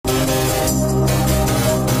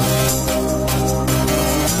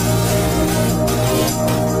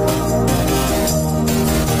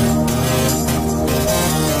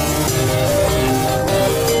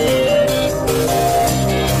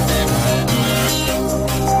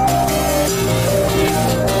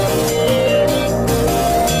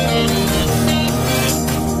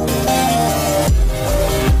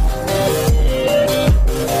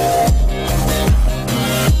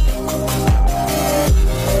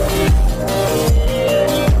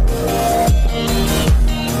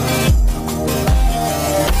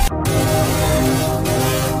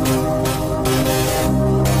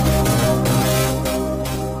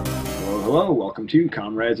to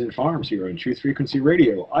Comrades in Farms here on Truth Frequency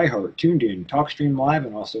Radio, iHeart, Tuned In, TalkStream Live,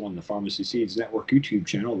 and also on the Pharmacy Seeds Network YouTube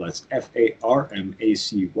channel. That's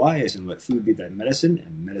FARMACY, as in Let Food Be Thy Medicine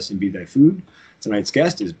and Medicine Be Thy Food. Tonight's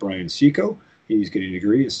guest is Brian Seco. He's getting a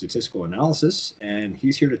degree in statistical analysis, and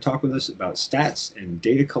he's here to talk with us about stats and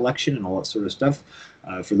data collection and all that sort of stuff.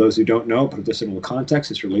 For those who don't know, put this in a little context,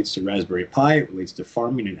 this relates to Raspberry Pi, it relates to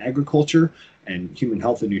farming and agriculture and human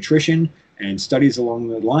health and nutrition, and studies along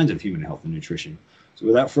the lines of human health and nutrition. So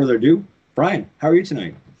without further ado, Brian, how are you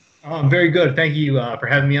tonight? Oh, I'm very good. Thank you for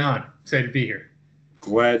having me on. Excited to be here.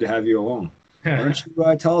 Glad to have you along. Why don't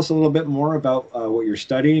you tell us a little bit more about what you're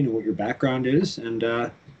studying and what your background is, and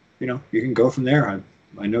you can go from there.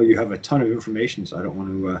 I know you have a ton of information, so I don't want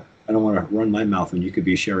to run my mouth when you could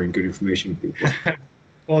be sharing good information with people.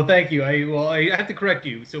 Well, thank you. I have to correct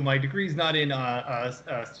you. So my degree is not in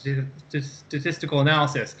statistical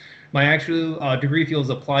analysis. My actual degree field is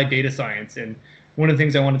applied data science. And one of the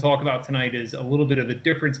things I want to talk about tonight is a little bit of the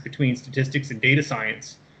difference between statistics and data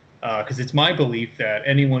science, because it's my belief that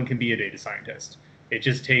anyone can be a data scientist. It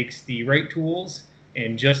just takes the right tools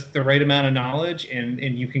and just the right amount of knowledge, and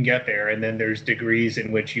you can get there. And then there's degrees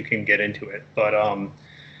in which you can get into it. But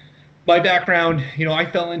my background, I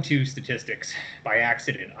fell into statistics by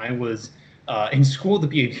accident. I was in school to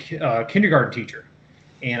be a kindergarten teacher.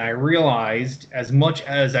 And I realized, as much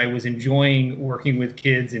as I was enjoying working with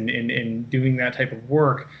kids and doing that type of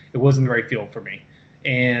work, it wasn't the right field for me.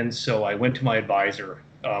 And so I went to my advisor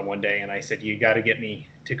one day and I said, you got to get me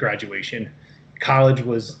to graduation. College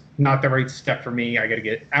was not the right step for me. I got to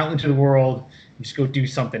get out into the world and just go do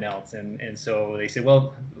something else. And so they said,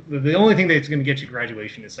 well, the only thing that's going to get you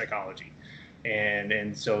graduation is psychology.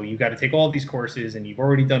 And so you got to take all of these courses, and you've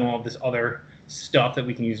already done all of this other stuff that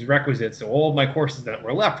we can use as requisites. So all of my courses that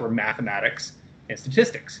were left were mathematics and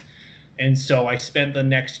statistics. And so I spent the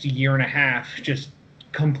next year and a half just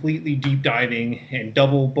completely deep diving and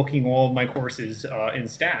double booking all of my courses in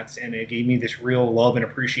stats. And it gave me this real love and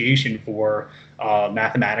appreciation for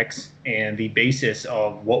mathematics and the basis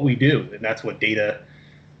of what we do. And that's what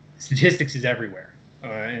statistics is everywhere.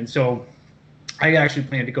 And so I actually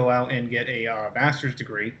plan to go out and get a master's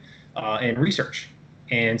degree in research.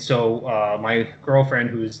 And so my girlfriend,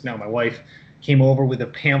 who is now my wife, came over with a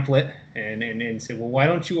pamphlet and said, well, why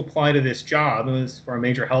don't you apply to this job? It was for a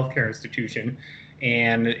major healthcare institution.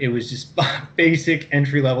 And it was just basic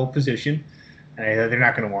entry-level position. And they're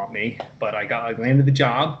not going to want me. But I landed the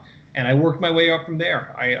job, and I worked my way up from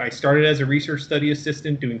there. I started as a research study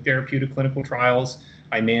assistant doing therapeutic clinical trials.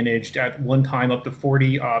 I managed at one time up to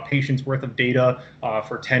 40 patients worth of data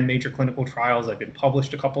for 10 major clinical trials. I've been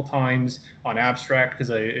published a couple times on abstract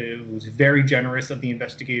because it was very generous of the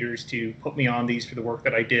investigators to put me on these for the work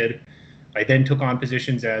that I did. I then took on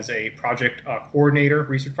positions as a project coordinator,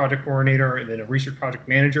 research project coordinator, and then a research project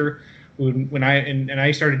manager. When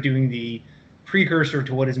I started doing the precursor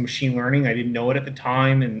to what is machine learning. I didn't know it at the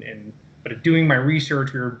time, but doing my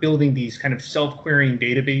research, we were building these kind of self-querying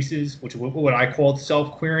databases, which is what I called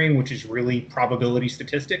self-querying, which is really probability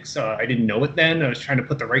statistics. I didn't know it then. I was trying to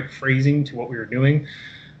put the right phrasing to what we were doing.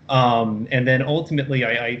 And then ultimately,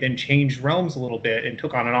 I then changed realms a little bit and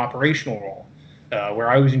took on an operational role, where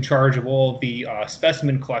I was in charge of all of the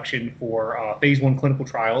specimen collection for phase 1 clinical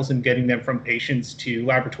trials and getting them from patients to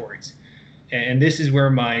laboratories. And this is where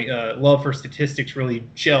my love for statistics really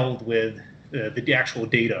gelled with the actual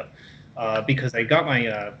data. Because I got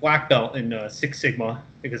my black belt in Six Sigma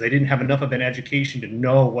because I didn't have enough of an education to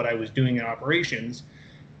know what I was doing in operations.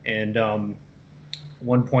 And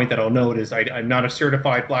one point that I'll note is I'm not a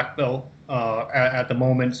certified black belt at the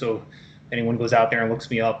moment. So if anyone goes out there and looks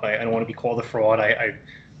me up, I don't want to be called a fraud. I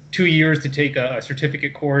 2 years to take a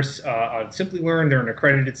certificate course on Simplilearn. They're an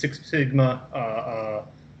accredited Six Sigma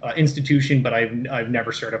institution, but I've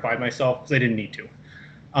never certified myself because I didn't need to.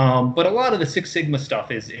 But a lot of the Six Sigma stuff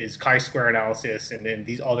is chi-square analysis and then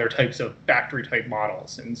these other types of factory type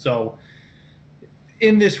models. And so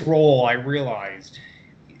in this role, I realized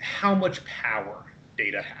how much power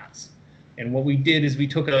data has. And what we did is we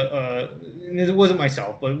took and it wasn't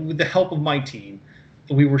myself, but with the help of my team,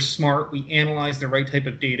 we were smart. We analyzed the right type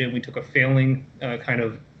of data, and we took a failing kind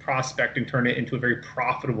of prospect and turned it into a very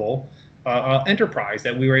profitable enterprise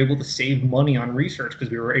that we were able to save money on research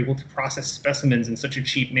because we were able to process specimens in such a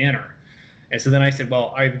cheap manner. And so then I said,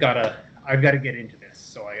 well, I've got to get into this.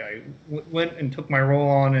 So I went and took my role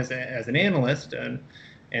on as an analyst, and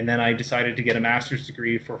then I decided to get a master's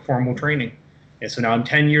degree for formal training. And so now I'm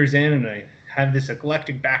 10 years in, and I have this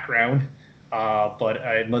eclectic background, but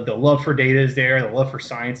the love for data is there, the love for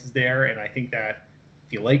science is there, and I think that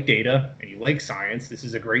if you like data and you like science, this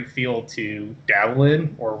is a great field to dabble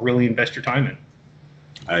in or really invest your time in.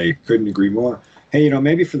 I couldn't agree more. Hey,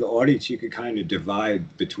 maybe for the audience, you could kind of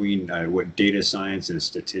divide between what data science and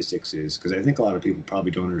statistics is, because I think a lot of people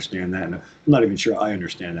probably don't understand that, and I'm not even sure I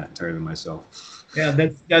understand that entirely myself. Yeah,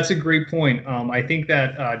 that's a great point. I think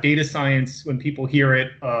that data science, when people hear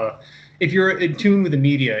it, if you're in tune with the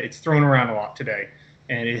media, it's thrown around a lot today,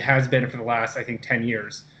 and it has been for the last, I think, 10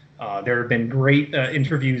 years. There have been great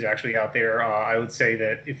interviews actually out there. I would say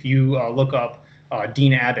that if you look up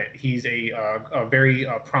Dean Abbott, he's a very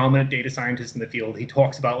prominent data scientist in the field. He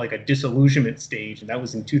talks about like a disillusionment stage, and that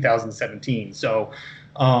was in 2017. So,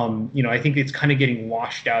 I think it's kind of getting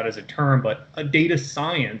washed out as a term, but a data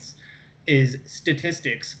science is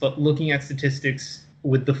statistics, but looking at statistics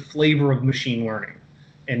with the flavor of machine learning.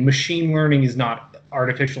 And machine learning is not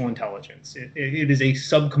artificial intelligence. It is a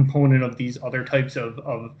subcomponent of these other types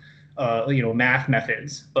of math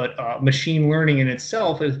methods. But machine learning in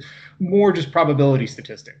itself is more just probability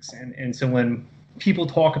statistics. And so when people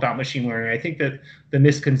talk about machine learning, I think that the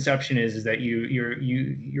misconception is that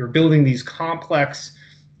you're building these complex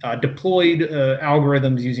deployed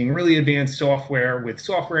algorithms using really advanced software with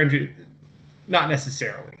software engine. Not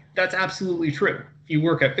necessarily. That's absolutely true. If you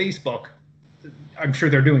work at Facebook, I'm sure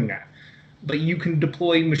they're doing that. But you can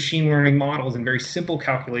deploy machine learning models and very simple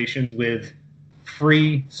calculations with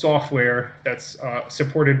free software that's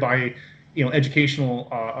supported by educational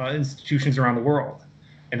institutions around the world.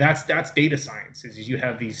 And that's data science. Is you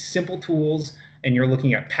have these simple tools and you're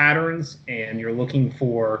looking at patterns and you're looking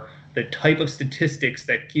for the type of statistics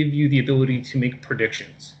that give you the ability to make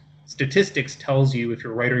predictions. Statistics tells you if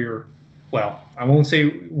you're right or you're, well, I won't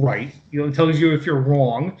say right. It tells you if you're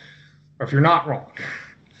wrong or if you're not wrong,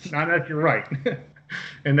 not if you're right.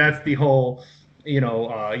 And that's the whole, you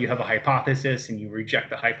have a hypothesis and you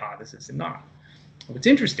reject the hypothesis and not. What's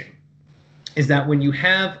interesting is that when you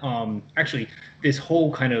have actually this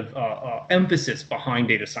whole kind of emphasis behind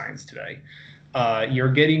data science today,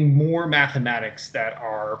 you're getting more mathematics that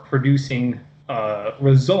are producing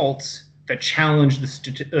results that challenge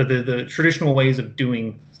the traditional ways of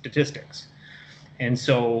doing statistics. And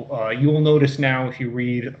so you will notice now, if you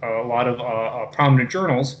read a lot of prominent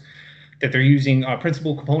journals, that they're using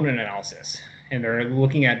principal component analysis, and they're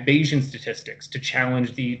looking at Bayesian statistics to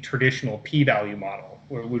challenge the traditional p-value model.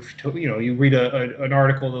 Which you read an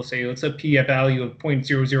article, they'll say it's a p-value of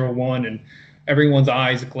 0.001, and everyone's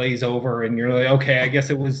eyes glaze over, and you're like, okay, I guess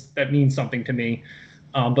that means something to me.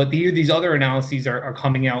 But these other analyses are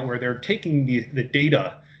coming out where they're taking the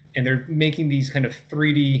data and they're making these kind of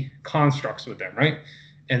 3D constructs with them, right?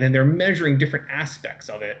 And then they're measuring different aspects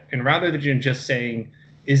of it. And rather than just saying,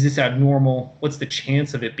 is this abnormal? What's the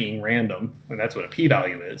chance of it being random? And that's what a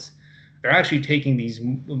p-value is. They're actually taking these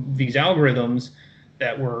algorithms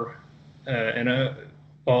that were, they're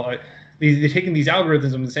taking these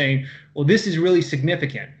algorithms and saying, well, this is really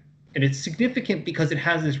significant. And it's significant because it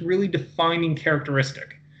has this really defining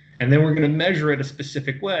characteristic. And then we're going to measure it a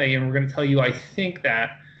specific way, and we're going to tell you, I think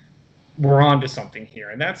that we're onto something here.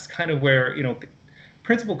 And that's kind of where,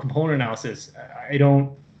 principal component analysis,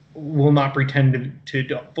 will not pretend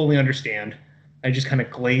to fully understand. I just kind of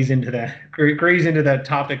graze into that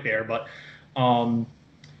topic there. But,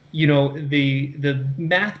 the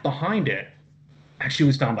math behind it actually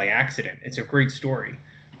was found by accident. It's a great story.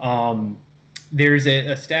 There's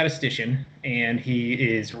a statistician, and he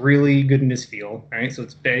is really good in his field, right? So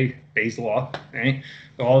it's Bayes' law, right?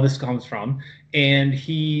 So all this comes from. And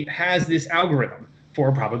he has this algorithm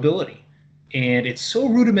for probability. And it's so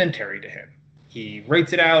rudimentary to him. He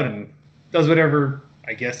writes it out and does whatever,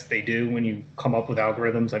 I guess, they do when you come up with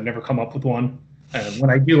algorithms. I've never come up with one. When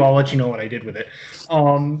I do, I'll let you know what I did with it.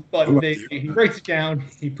 He writes it down,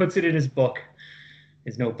 he puts it in his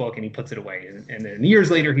notebook, and he puts it away. And then years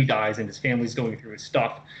later, he dies, and his family's going through his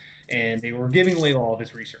stuff. And they were giving away all of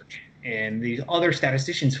his research. And these other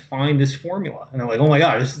statisticians find this formula, and they're like, oh my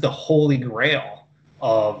God, this is the holy grail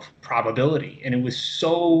of probability. And it was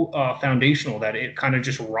so foundational that it kind of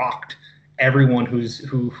just rocked everyone who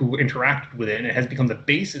interacted with it, and it has become the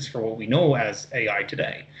basis for what we know as AI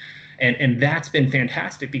today. And that's been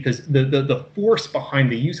fantastic, because the force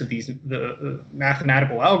behind the use of the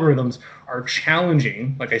mathematical algorithms are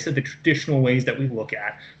challenging, like I said, the traditional ways that we look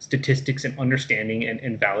at statistics and understanding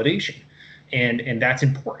and validation. And that's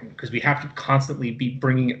important, because we have to constantly be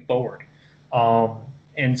bringing it forward.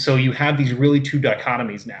 And so you have these really two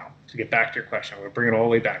dichotomies now. To get back to your question, I'm going to bring it all the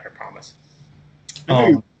way back, I promise.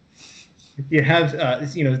 You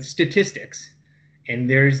have statistics. And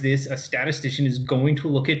there's a statistician is going to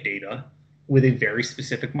look at data with a very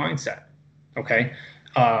specific mindset, okay?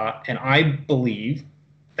 And I believe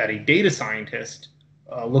that a data scientist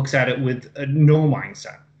looks at it with no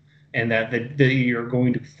mindset. and that you're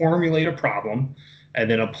going to formulate a problem and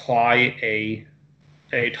then apply a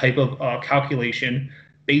type of calculation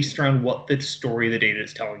based around what the story of the data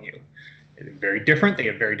is telling you. They're very different. They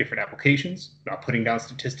have very different applications. Not putting down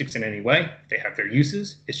statistics in any way. They have their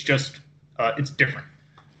uses. It's just it's different,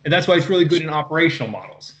 and that's why it's really good in operational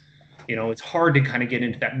models. You know, it's hard to kind of get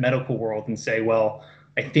into that medical world and say, well,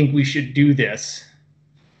 I think we should do this,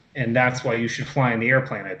 and that's why you should fly in the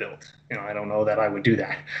airplane I built. You know, I don't know that I would do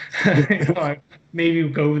that. You know, maybe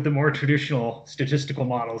go with the more traditional statistical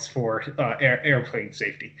models for airplane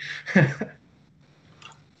safety.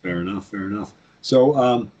 Fair enough. Fair enough.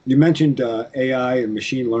 So you mentioned AI and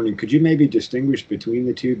machine learning. Could you maybe distinguish between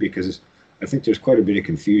the two? Because I think there's quite a bit of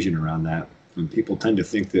confusion around that. And people tend to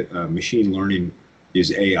think that machine learning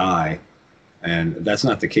is AI, and that's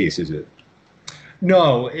not the case, is it?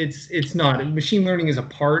 No, it's not. Machine learning is a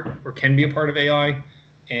part, or can be a part of AI,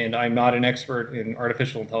 and I'm not an expert in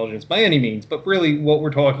artificial intelligence by any means, but really what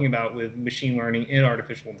we're talking about with machine learning in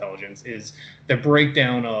artificial intelligence is the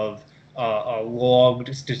breakdown of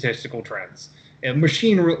logged statistical trends. And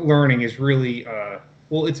machine learning is really,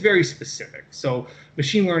 well, it's very specific. So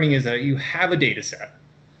machine learning is that you have a data set,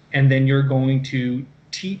 and then you're going to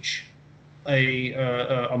teach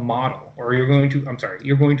a model, or you're going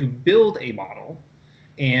to build a model,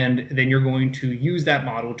 and then you're going to use that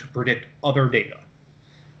model to predict other data.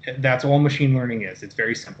 That's all machine learning is. It's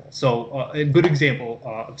very simple. So a good example,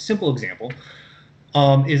 a simple example,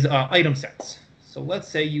 is item sets. So let's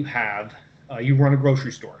say you have, you run a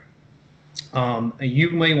grocery store. You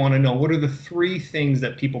may want to know what are the 3 things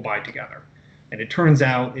that people buy together. And it turns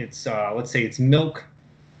out it's, let's say it's milk,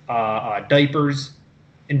 diapers,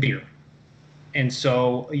 and beer. And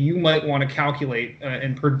so you might want to calculate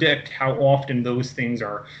and predict how often those things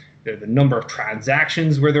are, the number of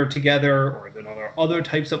transactions where they're together, or the other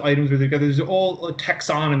types of items where they're together. There's all a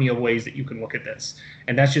taxonomy of ways that you can look at this.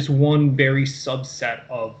 And that's just one very subset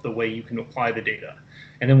of the way you can apply the data.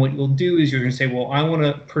 And then what you'll do is you're going to say, well, I want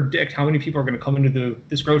to predict how many people are going to come into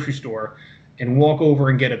this grocery store and walk over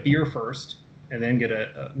and get a beer first, and then get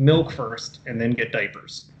a milk first, and then get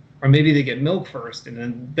diapers. Or maybe they get milk first, and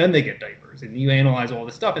then they get diapers. And you analyze all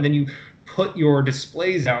this stuff, and then you put your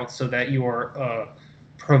displays out so that you're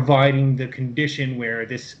providing the condition where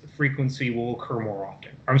this frequency will occur more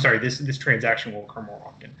often. I'm sorry, this transaction will occur more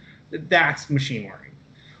often. That's machine learning.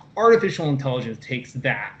 Artificial intelligence takes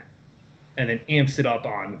that and then amps it up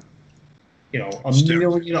on, you know, a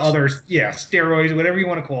million others, steroids, whatever you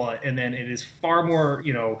want to call it, and then it is far more,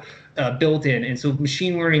 you know, built in. And so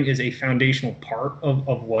machine learning is a foundational part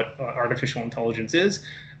of what artificial intelligence is,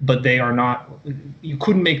 but they are not, you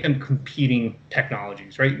couldn't make them competing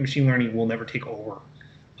technologies, right? Machine learning will never take over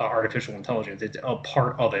artificial intelligence. It's a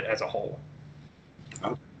part of it as a whole.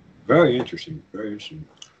 Very interesting, very interesting.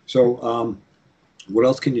 So what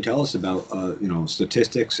else can you tell us about, you know,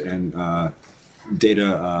 statistics and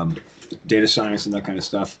data science and that kind of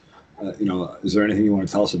stuff? You know, is there anything you want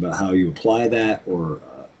to tell us about how you apply that, or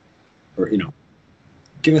you know,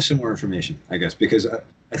 give us some more information, I guess, because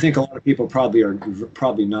I think a lot of people probably are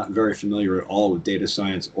not very familiar at all with data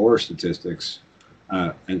science or statistics,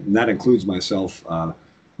 and that includes myself.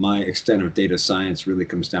 My extent of data science really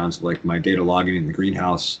comes down to like my data logging in the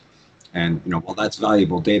greenhouse, and you know, while that's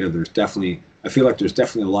valuable data, I feel like there's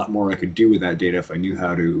definitely a lot more I could do with that data if I knew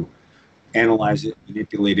how to analyze it,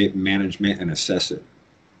 manipulate it, management, and assess it.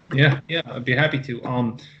 Yeah, I'd be happy to.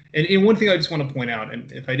 And one thing I just want to point out,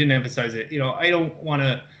 and if I didn't emphasize it, you know, I don't want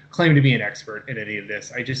to claim to be an expert in any of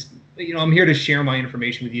this. I just, you know, I'm here to share my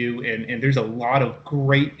information with you, and there's a lot of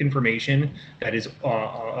great information that is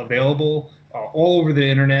available all over the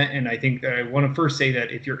internet. And I think I want to first say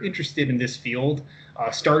that if you're interested in this field,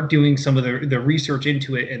 start doing some of the research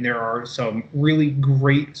into it, and there are some really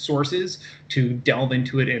great sources to delve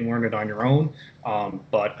into it and learn it on your own.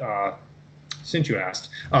 Since you asked,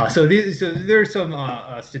 so there's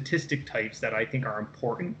some statistic types that I think are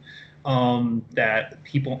important that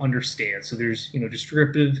people understand. So there's, you know,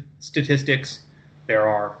 descriptive statistics, there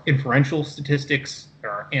are inferential statistics,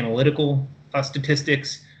 there are analytical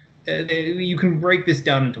statistics. You can break this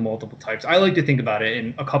down into multiple types. I like to think about it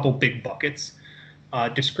in a couple big buckets.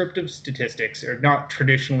 Descriptive statistics are not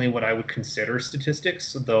traditionally what I would consider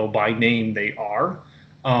statistics, though by name they are.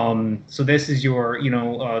 So this is your, you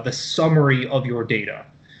know, the summary of your data.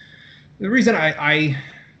 The reason I'm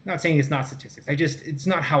not saying it's not statistics, it's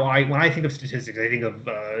not how when I think of statistics, I think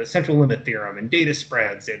of central limit theorem and data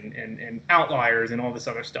spreads and outliers and all this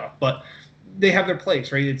other stuff. But they have their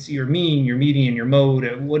place, right? It's your mean, your median, your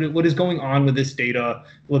mode. What is going on with this data?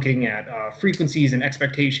 Looking at frequencies and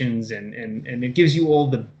expectations, and it gives you all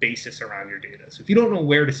the basis around your data. So if you don't know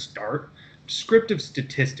where to start, descriptive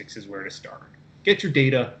statistics is where to start. Get your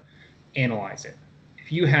data, analyze it.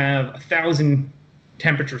 If you have 1,000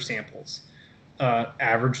 temperature samples,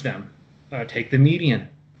 average them. Take the median.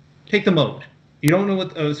 Take the mode. You don't know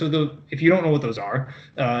what if you don't know what those are,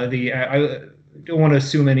 I don't want to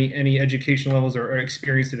assume any education levels or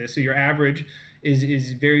experience to this. So your average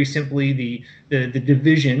is very simply the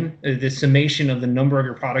division, the summation of the number of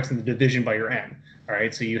your products and the division by your n. All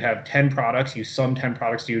right. So you have 10 products. You sum 10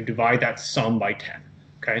 products. You divide that sum by 10.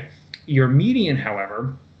 Okay. Your median,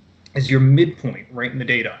 however, is your midpoint right in the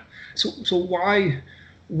data. So why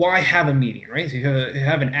have a median, right? So you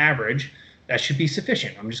have an average. That should be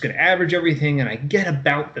sufficient. I'm just going to average everything, and I get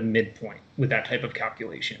about the midpoint with that type of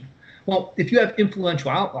calculation. Well, if you have influential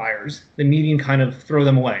outliers, the median kind of throw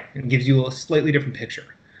them away and gives you a slightly different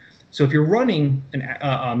picture. So if you're running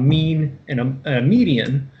a mean and a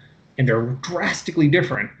median, and they're drastically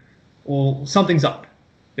different, well, something's up.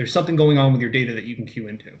 There's something going on with your data that you can cue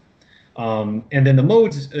into. And then the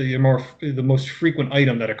modes are the most frequent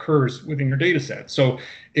item that occurs within your data set. So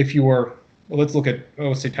if you're, well, let's look at,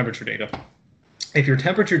 let's say temperature data. If your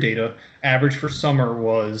temperature data average for summer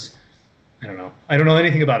was, I don't know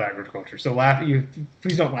anything about agriculture, so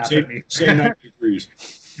please don't laugh at me. Say 90 degrees.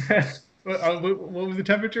 What was the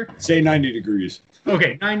temperature? Say 90 degrees.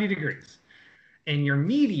 Okay, 90 degrees. And your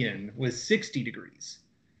median was 60 degrees.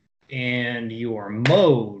 And your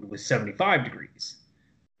mode was 75 degrees.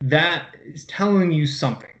 That is telling you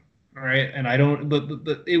something, all right? And I don't, but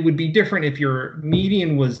it would be different if your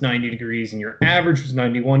median was 90 degrees and your average was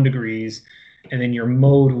 91 degrees, and then your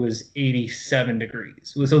mode was 87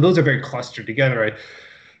 degrees. So those are very clustered together. I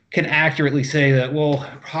can accurately say that, well,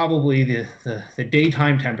 probably the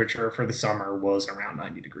daytime temperature for the summer was around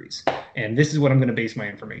 90 degrees. And this is what I'm going to base my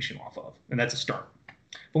information off of. And that's a start.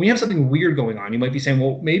 But when you have something weird going on, you might be saying,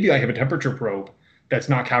 well, maybe I have a temperature probe that's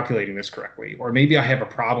not calculating this correctly, or maybe I have a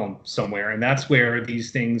problem somewhere. And that's where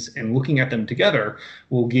these things and looking at them together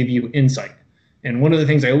will give you insight. And one of the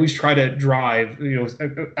things I always try to drive,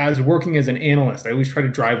 as working as an analyst, I always try to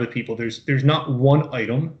drive with people. There's not one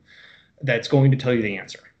item that's going to tell you the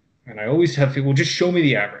answer. And I always have people, just show me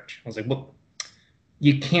the average. I was like, well,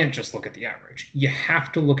 you can't just look at the average. You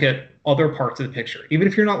have to look at other parts of the picture. Even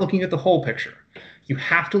if you're not looking at the whole picture, you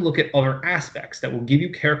have to look at other aspects that will give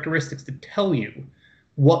you characteristics to tell you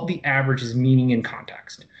what the average is meaning in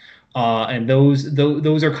context. And those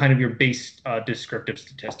are kind of your base descriptive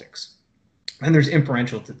statistics. And there's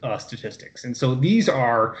inferential statistics. And so these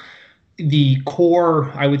are the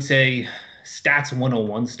core, I would say, stats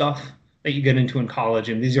 101 stuff that you get into in college.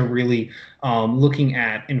 And these are really looking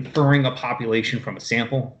at inferring a population from a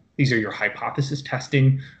sample. These are your hypothesis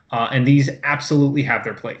testing. And these absolutely have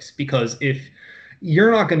their place, because if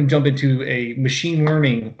you're not going to jump into a machine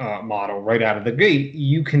learning model right out of the gate,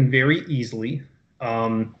 you can very easily,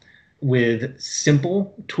 with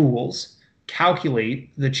simple tools,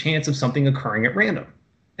 calculate the chance of something occurring at random.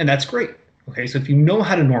 And that's great. Okay, so if you know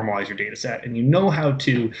how to normalize your data set and you know how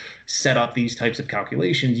to set up these types of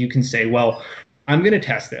calculations, you can say, well, I'm going to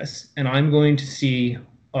test this and I'm going to see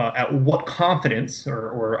at what confidence,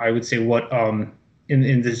 or I would say what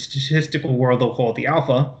in the statistical world they'll call it the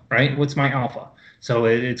alpha, right? What's my alpha? So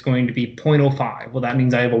it's going to be 0.05. Well, that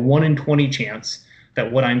means I have a 1 in 20 chance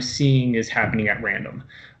that what I'm seeing is happening at random.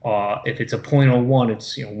 If it's a 0.01,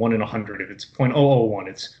 it's 1 in 100. If it's 0.001,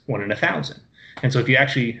 it's 1 in 1,000. And so if you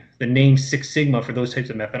actually, the name Six Sigma for those types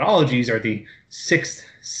of methodologies are the sixth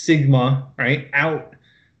sigma, right, out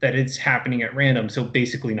that it's happening at random, so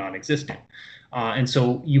basically non-existent. And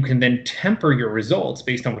so you can then temper your results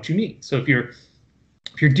based on what you need. So if you're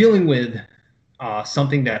dealing with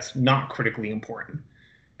something that's not critically important,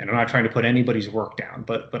 and I'm not trying to put anybody's work down,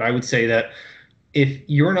 but I would say that if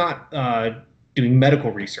you're not doing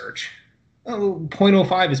medical research,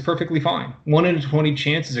 0.05 is perfectly fine. 1 in 20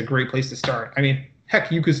 chance is a great place to start. I mean,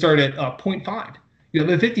 heck, you could start at 0.5. You have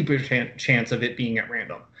a 50% chance of it being at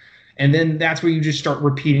random. And then that's where you just start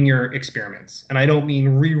repeating your experiments. And I don't mean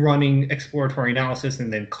rerunning exploratory analysis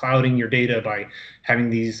and then clouding your data by having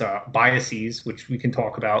these biases, which we can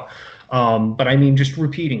talk about. But I mean just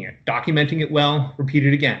repeating it, documenting it well, repeat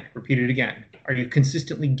it again, repeat it again. Are you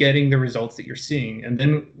consistently getting the results that you're seeing? And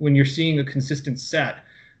then when you're seeing a consistent set,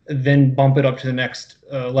 then bump it up to the next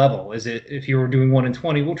level. Is it, if you were doing 1 in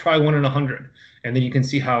 20, we'll try 1 in 100. And then you can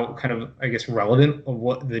see how kind of, I guess, relevant of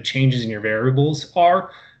what the changes in your variables are,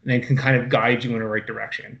 and they can kind of guide you in the right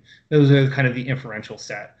direction. Those are kind of the inferential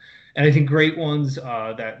set. And I think great ones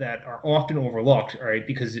that are often overlooked, right?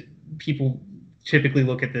 Because people typically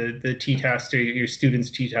look at the t-test or your students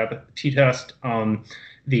t-test,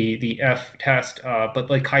 the F test, but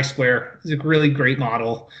like chi-square is a really great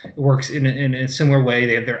model. It works in a similar way.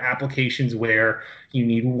 They have their applications where you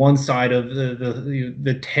need one side of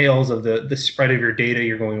the tails of the spread of your data.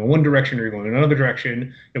 You're going in one direction or you're going in another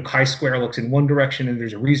direction. Chi-square looks in one direction, and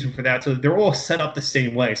there's a reason for that. So they're all set up the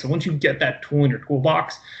same way. So once you get that tool in your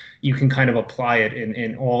toolbox, you can kind of apply it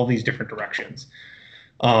in all these different directions.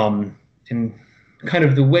 And kind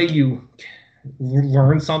of the way you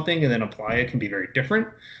learn something and then apply it can be very different.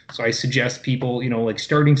 So I suggest people, like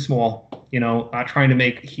starting small, not trying to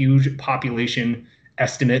make huge population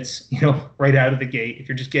estimates, right out of the gate. If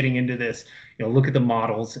you're just getting into this, look at the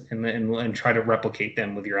models and try to replicate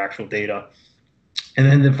them with your actual data.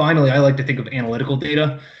 And then finally, I like to think of analytical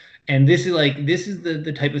data. And this is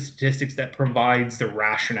the type of statistics that provides the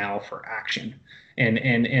rationale for action.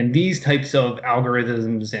 And these types of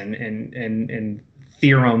algorithms and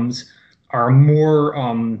theorems are more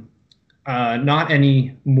not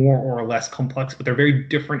any more or less complex, but they're very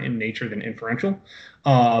different in nature than inferential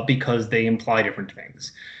because they imply different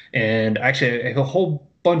things. And actually, I have a whole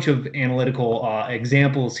bunch of analytical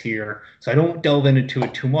examples here, so I don't delve into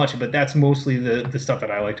it too much, but that's mostly the stuff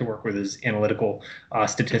that I like to work with is analytical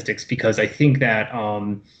statistics, because I think that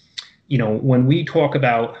when we talk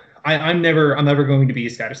about, I'm never going to be a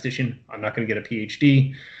statistician. I'm not going to get a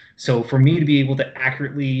PhD. So for me to be able to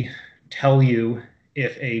accurately tell you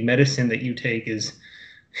if a medicine that you take is,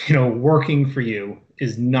 working for you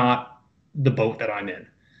is not the boat that I'm in.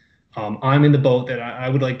 I'm in the boat that I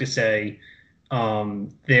would like to say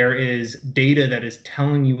there is data that is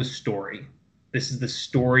telling you a story. This is the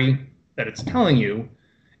story that it's telling you,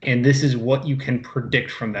 and this is what you can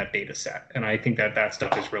predict from that data set. And I think that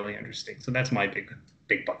stuff is really interesting. So that's my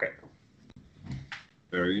big bucket.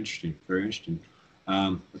 Very interesting. Very interesting.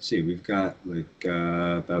 Let's see, we've got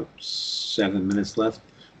about 7 minutes left.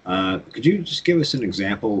 Could you just give us an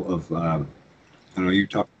example of, I don't know, you're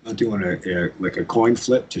doing a coin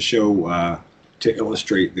flip to show, to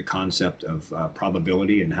illustrate the concept of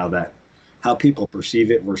probability and how people perceive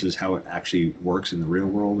it versus how it actually works in the real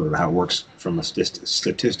world, or how it works from a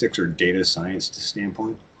statistics or data science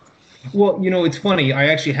standpoint? Well, it's funny. I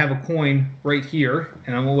actually have a coin right here,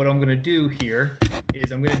 and what I'm going to do here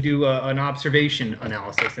is I'm going to do an observation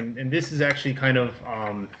analysis, and this is actually kind of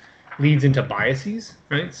leads into biases,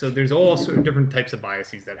 right? So there's all sorts of different types of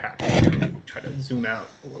biases that happen. Try to zoom out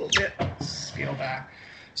a little bit, scale back.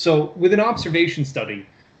 So with an observation study,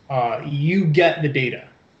 you get the data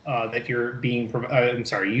that you're being.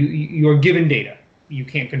 You're given data. You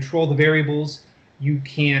can't control the variables. You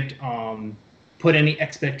can't put any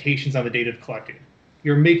expectations on the data collected.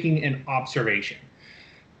 You're making an observation.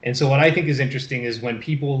 And so what I think is interesting is when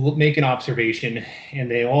people make an observation and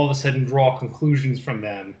they all of a sudden draw conclusions from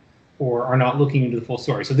them or are not looking into the full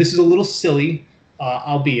story. So this is a little silly,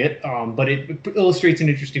 albeit, but it illustrates an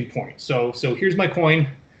interesting point. So here's my coin,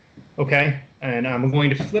 okay? And I'm going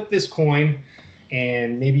to flip this coin,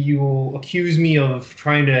 and maybe you will accuse me of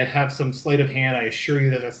trying to have some sleight of hand. I assure you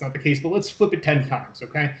that that's not the case, but let's flip it 10 times,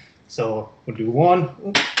 okay? So we'll do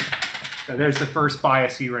one. So there's the first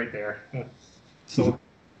bias right there. So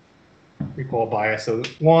recall bias. So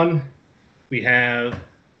one, we have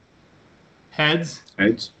heads.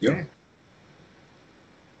 Heads, yep. Okay.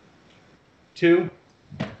 Two,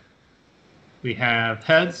 we have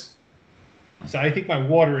heads. So I think my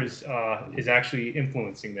water is actually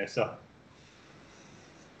influencing this. So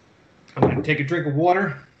I'm going to take a drink of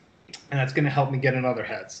water, and that's going to help me get another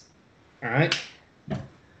heads. All right.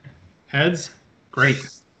 Heads, great.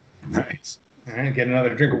 Nice. All right, get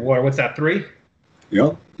another drink of water. What's that, 3?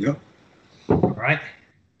 Yep. All right.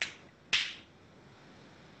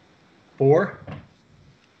 4.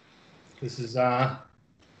 This is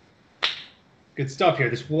good stuff here.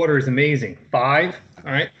 This water is amazing. 5.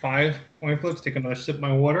 All right, 5 coin flips. Take another sip of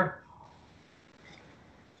my water.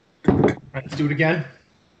 All right, let's do it again.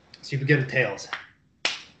 See if we get the tails.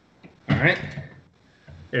 All right.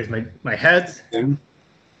 There's my heads.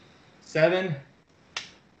 7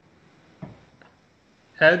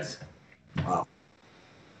 heads. Wow.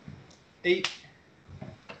 8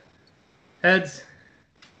 heads.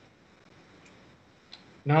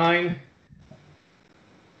 9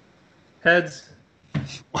 heads.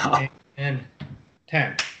 Wow. And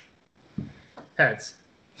 10 heads.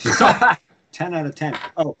 10 out of 10.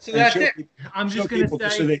 Oh, so that's it. I'm just going to say,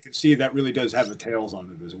 just so they can see that really does have the tails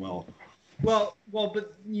on it as well. Well,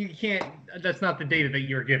 but you can't. That's not the data that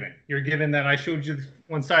you're given. You're given that I showed you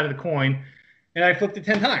one side of the coin, and I flipped it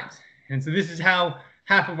 10 times. And so this is how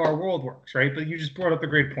half of our world works, right? But you just brought up a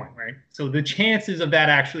great point, right? So the chances of that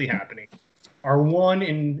actually happening are 1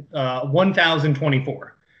 in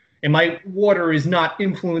 1,024. And my water is not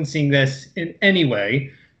influencing this in any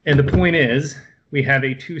way. And the point is, we have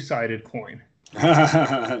a two-sided coin.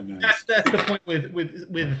 Nice. That's the point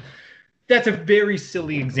with that's a very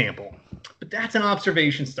silly example, but that's an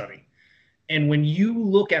observation study. And when you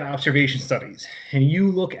look at observation studies and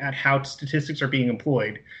you look at how statistics are being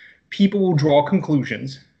employed, people will draw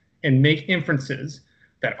conclusions and make inferences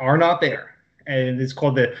that are not there. And it's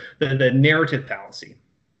called the narrative fallacy.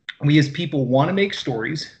 We as people want to make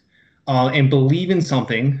stories and believe in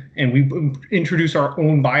something, and we introduce our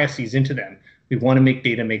own biases into them. We want to make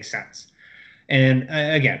data make sense. And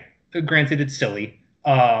again, granted, it's silly,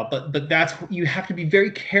 but that's, you have to be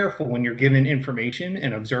very careful when you're given information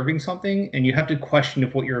and observing something, and you have to question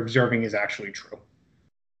if what you're observing is actually true.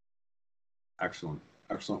 Excellent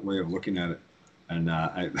way of looking at it. And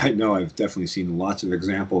I know I've definitely seen lots of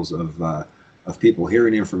examples of people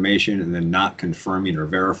hearing information and then not confirming or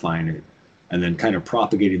verifying it, and then kind of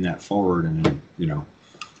propagating that forward, and then, you know,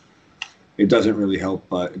 it doesn't really help.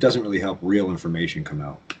 It doesn't really help real information come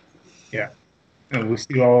out. Yeah. And we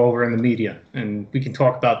see it all over in the media, and we can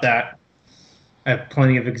talk about that. I have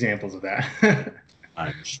plenty of examples of that.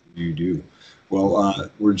 I'm sure you do.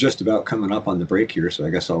 Well, we're just about coming up on the break here, so I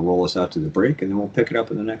guess I'll roll us out to the break, and then we'll pick it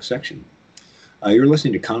up in the next section. You're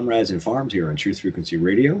listening to Comrades in Farms here on Truth Frequency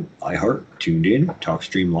Radio, iHeart, Tuned In,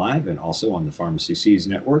 TalkStream Live, and also on the Pharmacy Seeds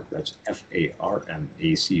Network. That's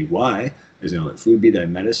FARMACY, as in let food be thy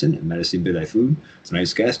medicine and medicine be thy food.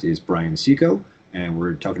 Tonight's guest is Brian Seco, and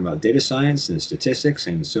we're talking about data science and statistics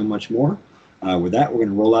and so much more. With that, we're going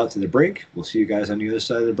to roll out to the break. We'll see you guys on the other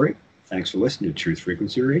side of the break. Thanks for listening to Truth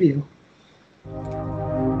Frequency Radio.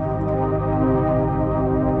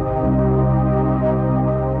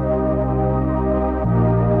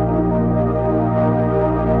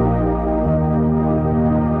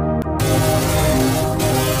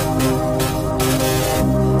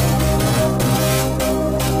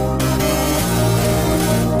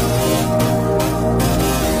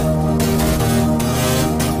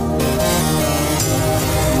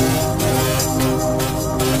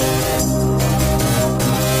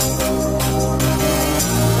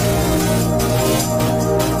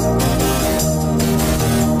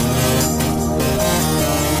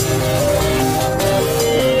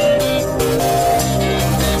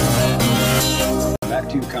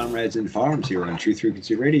 And Farms here on Truth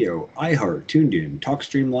Frequency Radio, iHeart, Tuned In,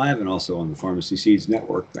 TalkStream Live, and also on the Pharmacy Seeds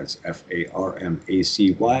Network. That's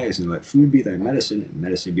FARMACY, as in let food be thy medicine and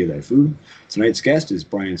medicine be thy food. Tonight's guest is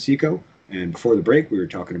Brian Seco, and before the break we were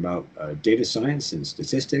talking about data science and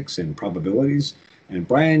statistics and probabilities, and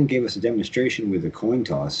Brian gave us a demonstration with a coin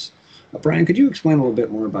toss. Brian, could you explain a little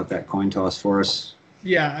bit more about that coin toss for us?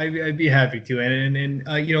 Yeah, I'd be happy to. And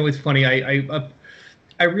you know, it's funny,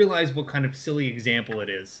 I realize what kind of silly example it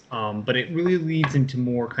is, but it really leads into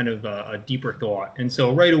more kind of a deeper thought. And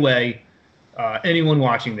so right away, anyone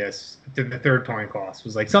watching this, the third coin toss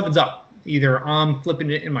was like, something's up. Either I'm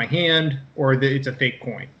flipping it in my hand or it's a fake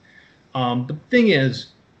coin. The thing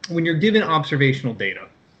is, when you're given observational data,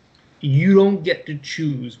 you don't get to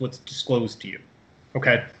choose what's disclosed to you,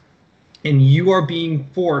 okay? And you are being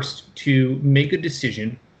forced to make a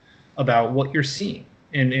decision about what you're seeing.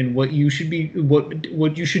 And what you should be,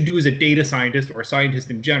 what you should do as a data scientist or a scientist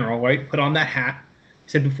in general, right? Put on that hat. I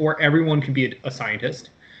said before, everyone can be a scientist.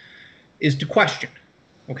 Is to question,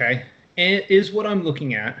 okay? And is what I'm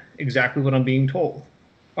looking at exactly what I'm being told?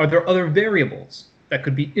 Are there other variables that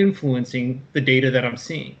could be influencing the data that I'm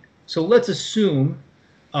seeing? So let's assume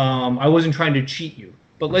I wasn't trying to cheat you,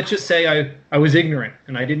 but let's just say I was ignorant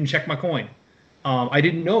and I didn't check my coin. I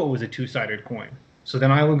didn't know it was a two-sided coin. So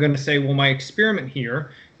then I was going to say, well, my experiment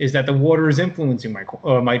here is that the water is influencing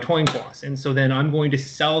my coin toss. And so then I'm going to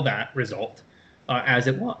sell that result as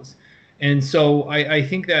it was. And so I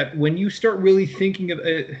think that when you start really thinking of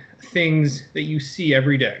things that you see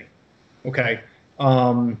every day, okay,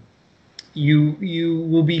 you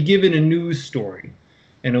will be given a news story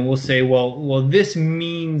and it will say, well, this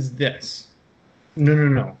means this.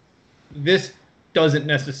 No. This doesn't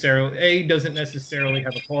necessarily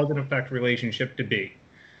have a cause and effect relationship to B.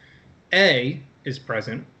 A is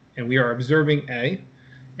present and we are observing A,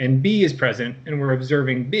 and B is present and we're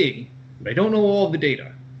observing B, but I don't know all the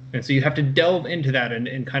data. And so you have to delve into that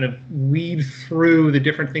and kind of weed through the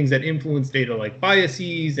different things that influence data, like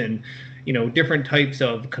biases and, you know, different types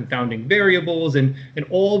of confounding variables, and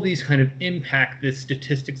all these kind of impact the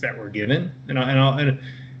statistics that we're given. And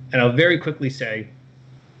I'll very quickly say,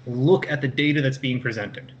 look at the data that's being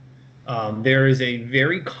presented. There is a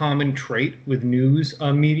very common trait with news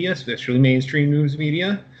media, especially mainstream news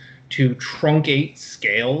media, to truncate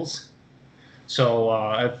scales. So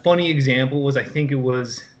a funny example was,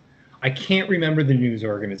 I can't remember the news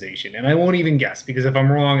organization, and I won't even guess, because if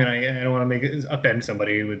I'm wrong and I don't want to offend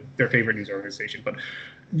somebody with their favorite news organization, but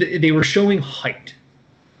they were showing height,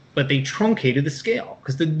 but they truncated the scale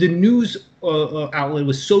because the news outlet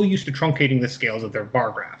was so used to truncating the scales of their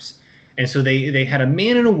bar graphs. And so they had a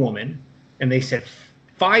man and a woman, and they said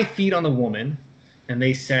 5 feet on the woman, and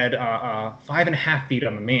they said 5.5 feet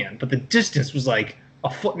on the man. But the distance was like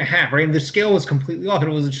 1.5 feet, right? And the scale was completely off,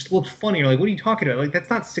 and it just looked funny. You're like, what are you talking about? Like, that's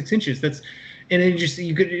not 6 inches. That's, and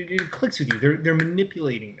it clicks with you. They're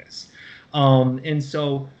manipulating this, and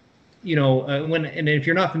so, you know, and if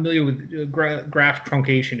you're not familiar with graph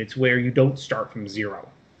truncation, it's where you don't start from zero.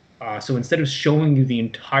 So instead of showing you the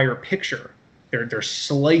entire picture, they're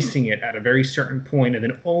slicing it at a very certain point and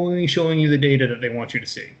then only showing you the data that they want you to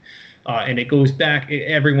see. And it goes back.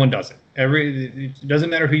 Everyone does it. It doesn't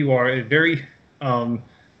matter who you are.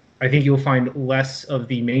 I think you'll find less of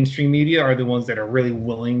the mainstream media are the ones that are really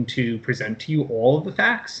willing to present to you all of the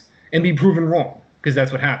facts and be proven wrong, because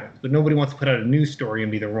that's what happens. But nobody wants to put out a news story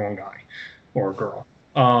and be the wrong guy or girl.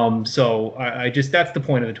 So I just, that's the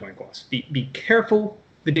point of the Twain Clause. Be careful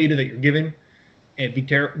the data that you're given, and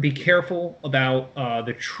be careful about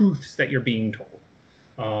the truths that you're being told.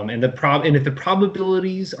 And if the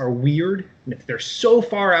probabilities are weird, and if they're so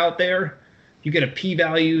far out there, you get a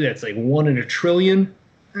p-value that's like 1 in a trillion.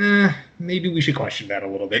 Maybe we should question that a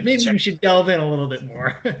little bit. Maybe we should delve in a little bit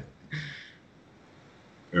more.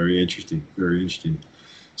 Very interesting. Very interesting.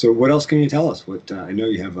 So what else can you tell us? What I know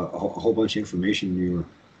you have a whole bunch of information you're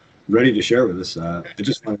ready to share with us. I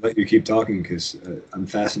just want to let you keep talking because I'm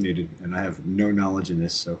fascinated and I have no knowledge in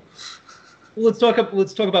this. So let's talk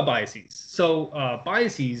about biases. So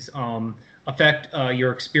biases affect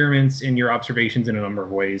your experiments and your observations in a number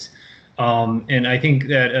of ways. And I think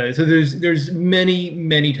that so there's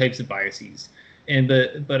many types of biases,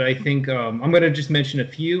 but I think I'm going to just mention a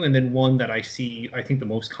few, and then one that I think the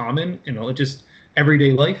most common, just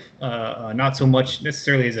everyday life, not so much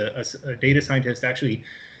necessarily as a data scientist. Actually,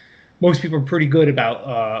 most people are pretty good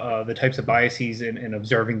about the types of biases and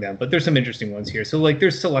observing them, but there's some interesting ones here. So like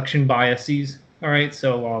there's selection biases. All right,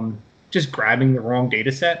 so just grabbing the wrong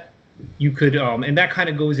data set. You could, and that kind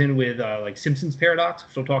of goes in with like Simpson's paradox,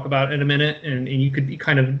 which we'll talk about in a minute, and you could be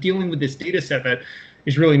kind of dealing with this data set that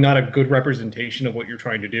is really not a good representation of what you're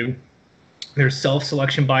trying to do. There's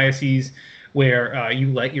self-selection biases where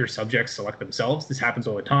you let your subjects select themselves. This happens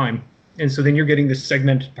all the time. And so then you're getting this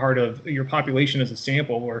segmented part of your population as a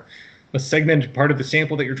sample, or a segmented part of the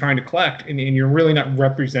sample that you're trying to collect, and you're really not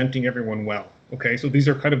representing everyone well. Okay, so these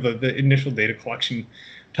are kind of the initial data collection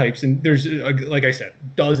types, and there's, like I said,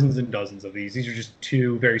 dozens and dozens of these. These are just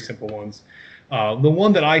two very simple ones. The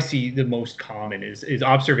one that I see the most common is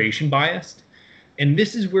observation biased, and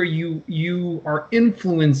this is where you are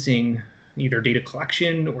influencing either data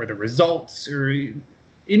collection or the results, or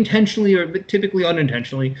intentionally or typically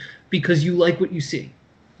unintentionally, because you like what you see.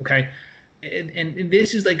 Okay, and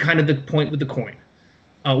this is like kind of the point with the coin.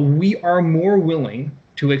 We are more willing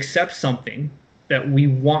to accept something that we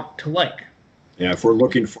want to like. Yeah, if we're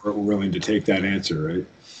looking for it, we're willing to take that answer, right?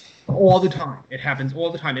 All the time. It happens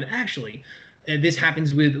all the time. And actually, this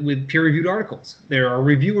happens with peer-reviewed articles. There are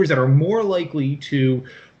reviewers that are more likely to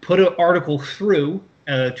put an article through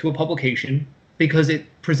to a publication because it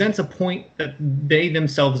presents a point that they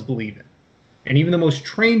themselves believe in. And even the most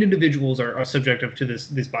trained individuals are subjective to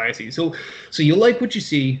this biases. So you like what you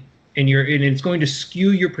see, and it's going to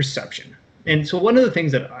skew your perception. And so one of the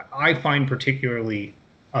things that I find particularly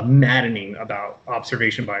maddening about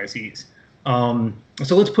observation biases. So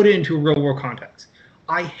let's put it into a real world context.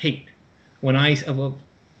 I hate when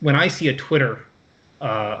I see a Twitter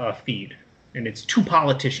feed and it's two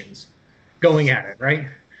politicians going at it, right?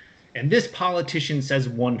 And this politician says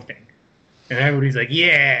one thing, and everybody's like,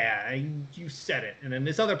 "Yeah, you said it." And then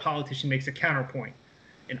this other politician makes a counterpoint,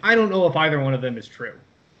 and I don't know if either one of them is true,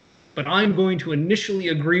 but I'm going to initially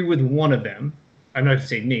agree with one of them. I'm not going to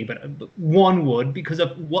say me, but one would, because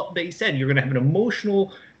of what they said. You're going to have an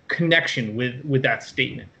emotional connection with that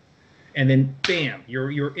statement, and then bam,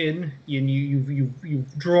 you're in, and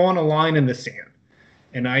you've drawn a line in the sand.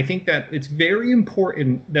 And I think that it's very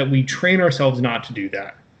important that we train ourselves not to do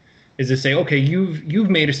that. Is to say, okay, you've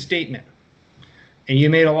made a statement, and you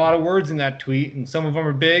made a lot of words in that tweet, and some of them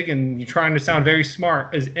are big, and you're trying to sound very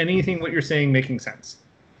smart. Is anything what you're saying making sense?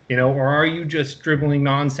 Or are you just dribbling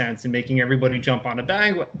nonsense and making everybody jump on a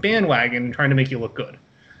bandwagon and trying to make you look good?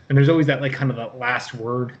 And there's always that like kind of the last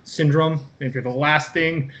word syndrome. If you're the last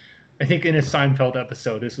thing, I think in a Seinfeld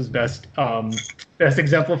episode, this was best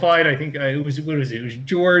exemplified. I think it was it was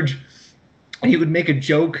George. He would make a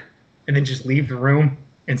joke and then just leave the room.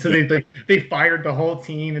 And so they fired the whole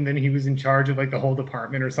team, and then he was in charge of like the whole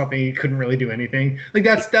department or something. He couldn't really do anything. Like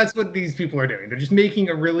that's what these people are doing. They're just making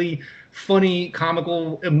a really funny,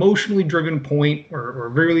 comical, emotionally driven point, or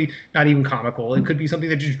really not even comical. It could be something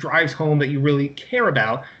that just drives home that you really care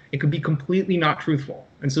about. It could be completely not truthful.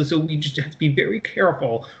 And so we just have to be very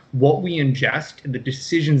careful what we ingest and the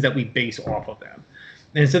decisions that we base off of them.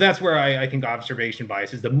 And so that's where I think observation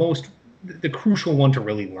bias is the crucial one to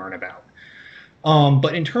really learn about.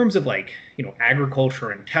 But in terms of like,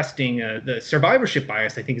 agriculture and testing, the survivorship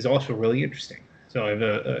bias, I think, is also really interesting. So I have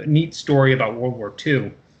a neat story about World War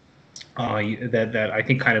II that I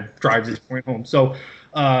think kind of drives this point home. So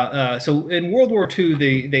in World War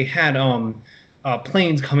II, they had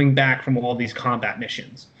planes coming back from all these combat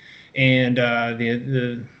missions, and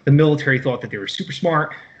the military thought that they were super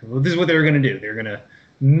smart. Well, this is what they were going to do. They're going to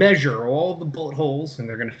measure all the bullet holes, and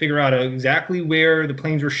they're going to figure out exactly where the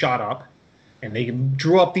planes were shot up. And they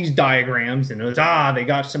drew up these diagrams, and it was, they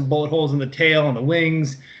got some bullet holes in the tail and the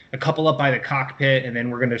wings, a couple up by the cockpit, and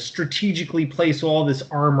then we're going to strategically place all this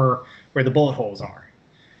armor where the bullet holes are.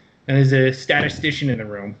 And there's a statistician in the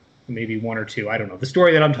room, maybe one or two, I don't know. The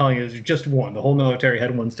story that I'm telling you is just one. The whole military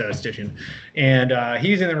had one statistician. And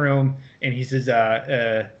he's in the room, and he says,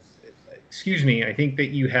 excuse me, I think that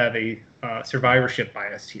you have a survivorship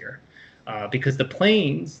bias here, because the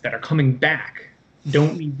planes that are coming back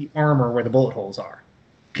don't need the armor where the bullet holes are.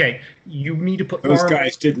 Okay, you need to put those armor.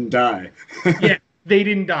 Guys didn't die. Yeah, they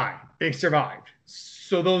didn't die. They survived.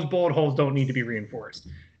 So those bullet holes don't need to be reinforced.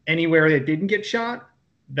 Anywhere that didn't get shot,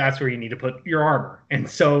 that's where you need to put your armor. And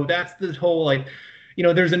so that's the whole, like,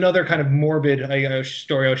 there's another kind of morbid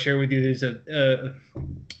story I'll share with you. There's a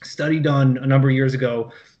study done a number of years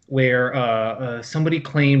ago where somebody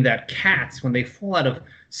claimed that cats, when they fall out of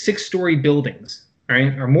 6-story buildings,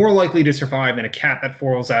 right, are more likely to survive than a cat that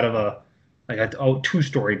falls out of a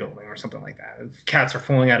 2-story building or something like that. Cats are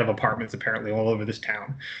falling out of apartments apparently all over this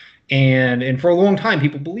town, and for a long time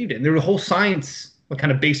people believed it. And there was a whole science kind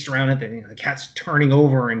of based around it that the cat's turning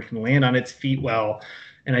over and can land on its feet well.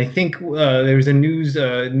 And I think there was a news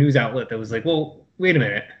outlet that was like, well, wait a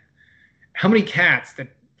minute, how many cats that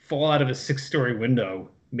fall out of a 6-story window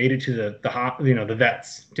made it to the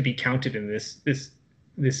vets to be counted in this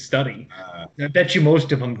study? I bet you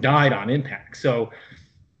most of them died on impact. So,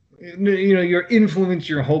 you're influencing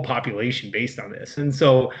your whole population based on this. And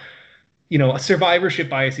so, survivorship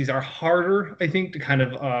biases are harder, I think, to kind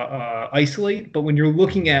of isolate. But when you're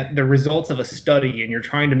looking at the results of a study and you're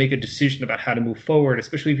trying to make a decision about how to move forward,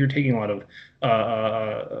 especially if you're taking a lot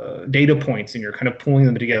of data points and you're kind of pulling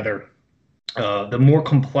them together, the more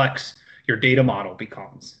complex your data model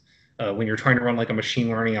becomes. When you're trying to run like a machine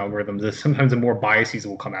learning algorithm, sometimes the more biases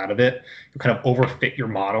will come out of it. You kind of overfit your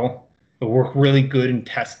model. It'll work really good in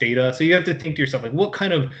test data. So you have to think to yourself, like, what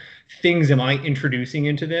kind of things am I introducing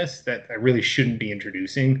into this that I really shouldn't be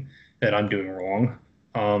introducing, that I'm doing wrong?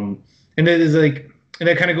 And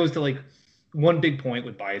that kind of goes to like one big point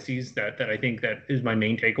with biases that I think that is my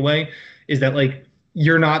main takeaway, is that like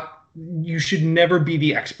you should never be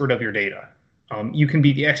the expert of your data. You can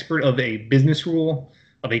be the expert of a business rule,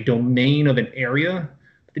 of a domain, of an area.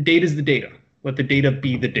 The data is the data. Let the data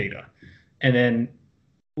be the data, and then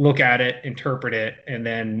look at it, interpret it, and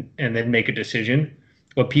then make a decision.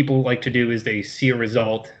 What people like to do is they see a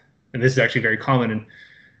result, and this is actually very common in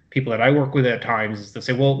people that I work with at times, is they'll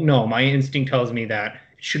say, well, no, my instinct tells me that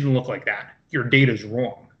it shouldn't look like that. Your data's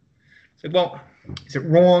wrong. It's like, well, is it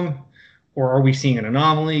wrong? Or are we seeing an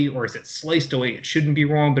anomaly? Or is it sliced away? It shouldn't be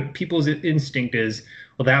wrong, but people's instinct is,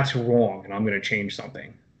 well, that's wrong, and I'm going to change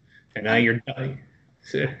something. And now you're dying.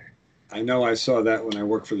 So, I know I saw that when I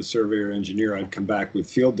worked for the surveyor engineer. I'd come back with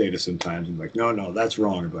field data sometimes and be like, no, that's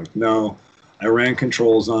wrong. I'd be like, no, I ran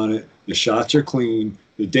controls on it. The shots are clean.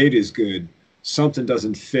 The data is good. Something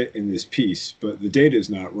doesn't fit in this piece, but the data is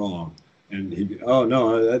not wrong. And he'd be, oh,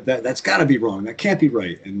 no, that's got to be wrong. That can't be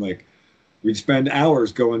right. And like, we'd spend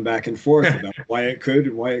hours going back and forth about why it could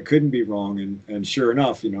and why it couldn't be wrong. And sure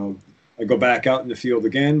enough, I go back out in the field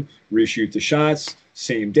again, reshoot the shots,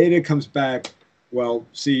 same data comes back. Well,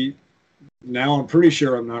 see, now I'm pretty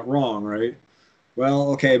sure I'm not wrong, right?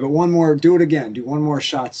 Well, okay, but do it again. Do one more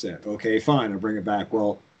shot set. Okay, fine, I'll bring it back.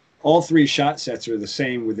 Well, all 3 shot sets are the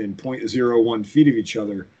same within 0.01 feet of each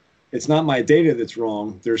other. It's not my data that's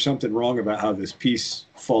wrong. There's something wrong about how this piece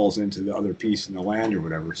falls into the other piece in the land or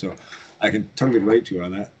whatever. So I can totally relate to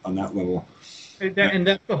it on that level. And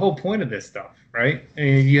that's the whole point of this stuff, right?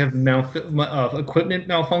 And you have equipment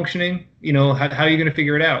malfunctioning. How are you going to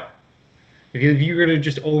figure it out? If you're going to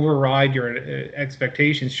just override your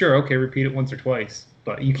expectations, sure, okay, repeat it once or twice.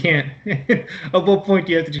 But you can't. At what point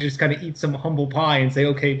do you have to just kind of eat some humble pie and say,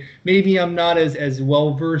 okay, maybe I'm not as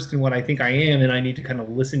well versed in what I think I am, and I need to kind of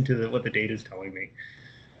listen to what the data is telling me.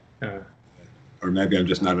 Or maybe I'm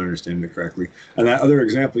just not understanding it correctly. And that other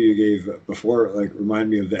example you gave before, like, remind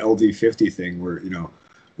me of the LD50 thing, where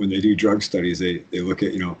when they do drug studies, they look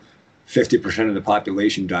at 50% of the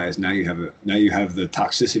population dies. Now you have the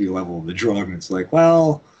toxicity level of the drug, and it's like,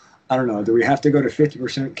 well, I don't know. Do we have to go to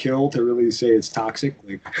 50% kill to really say it's toxic?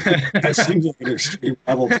 Like, that seems like an extreme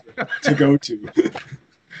level to go to.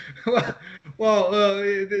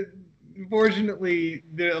 Fortunately,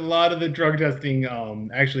 a lot of the drug testing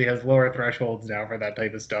actually has lower thresholds now for that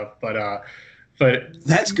type of stuff. But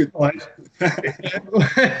that's good.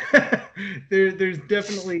 There's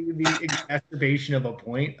definitely the exacerbation of a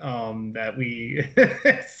point that we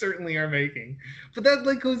certainly are making. But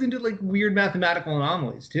that goes into weird mathematical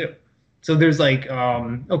anomalies too. So there's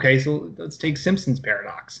okay, so let's take Simpson's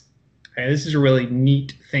paradox. Okay, this is a really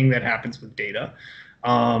neat thing that happens with data,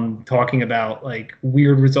 talking about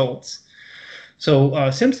weird results. So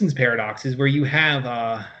Simpson's paradox is where you have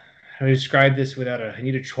I describe this without I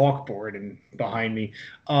need a chalkboard behind me.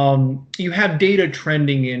 You have data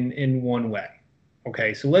trending in one way.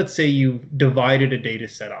 Okay, so let's say you've divided a data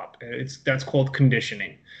set up. That's called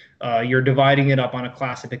conditioning. You're dividing it up on a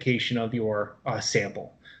classification of your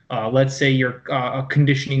sample. Let's say you're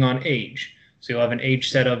conditioning on age. So you'll have an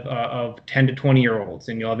age set of 10 to 20-year-olds,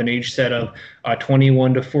 and you'll have an age set of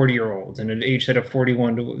 21 to 40-year-olds, and an age set of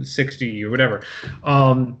 41 to 60 or whatever.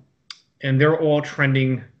 And they're all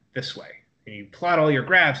trending this way. And you plot all your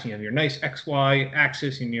graphs, and you have your nice XY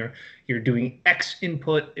axis, and you're doing X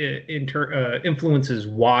input influences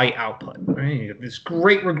Y output. Right? You have this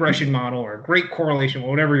great regression model or a great correlation,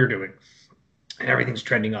 whatever you're doing, and everything's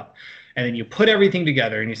trending up. And then you put everything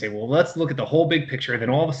together and you say, well, let's look at the whole big picture. Then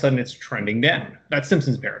all of a sudden it's trending down. That's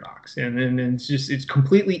Simpson's paradox. And then it's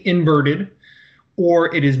completely inverted,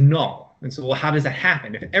 or it is null. And so, well, how does that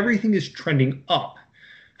happen? If everything is trending up,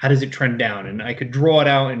 how does it trend down? And I could draw it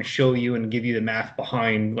out and show you and give you the math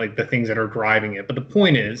behind the things that are driving it. But the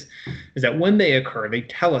point is that when they occur, they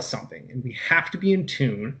tell us something, and we have to be in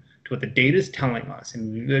tune to what the data is telling us.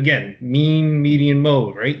 And again, mean, median,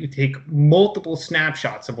 mode, right? You take multiple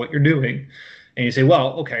snapshots of what you're doing, and you say,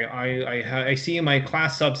 well, okay, I see in my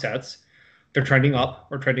class subsets, they're trending up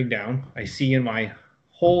or trending down. I see in my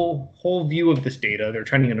whole view of this data, they're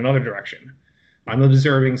trending in another direction. I'm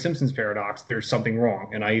observing Simpson's paradox. There's something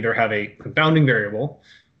wrong, and I either have a confounding variable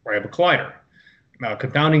or I have a collider.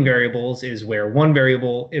 Confounding variables is where one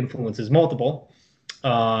variable influences multiple,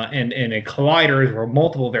 and a collider is where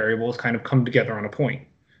multiple variables kind of come together on a point.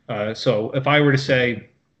 So if I were to say,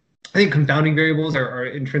 I think confounding variables are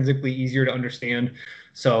intrinsically easier to understand.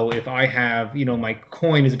 So if I have, my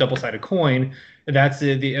coin is a double-sided coin, that's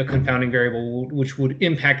a confounding variable which would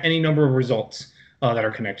impact any number of results that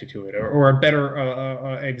are connected to it. Or a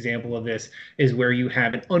better example of this is where you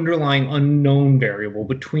have an underlying unknown variable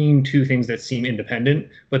between two things that seem independent,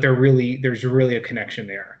 but there's really a connection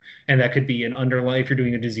there. And that could be an underlying, if you're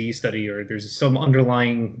doing a disease study, or there's some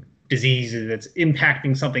underlying disease that's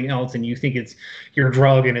impacting something else, and you think it's your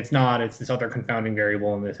drug and it's not, it's this other confounding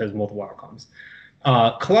variable, and this has multiple outcomes.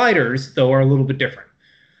 Colliders, though, are a little bit different.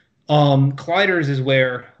 Colliders is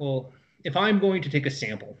where, well, if I'm going to take a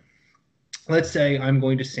sample, let's say I'm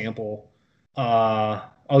going to sample,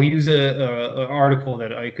 I'll use an article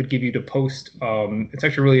that I could give you to post. It's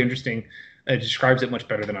actually really interesting. It describes it much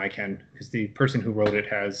better than I can, because the person who wrote it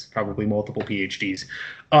has probably multiple PhDs.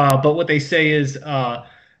 But what they say is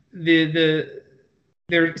they're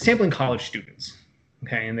sampling college students,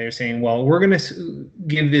 okay, and they're saying, well, we're going to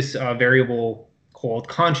give this variable called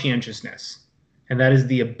conscientiousness, and that is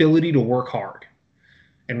the ability to work hard,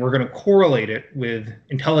 and we're going to correlate it with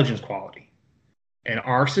intelligence quality. And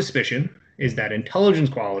our suspicion is that intelligence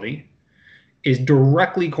quality is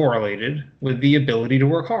directly correlated with the ability to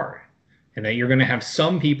work hard, and that you're going to have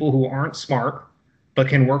some people who aren't smart but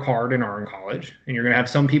can work hard and are in college, and you're going to have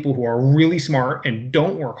some people who are really smart and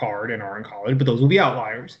don't work hard and are in college, but those will be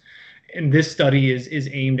outliers. And this study is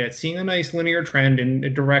aimed at seeing a nice linear trend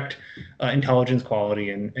in direct intelligence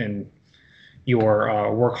quality and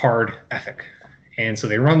your work hard ethic. And so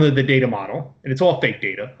they run the data model, and it's all fake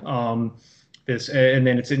data. And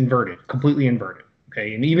then it's inverted, completely inverted.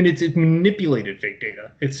 Okay, and even it's manipulated fake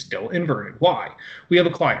data, it's still inverted. Why? We have a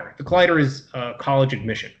collider. The collider is college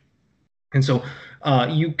admission. And so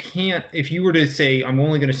you can't, if you were to say, I'm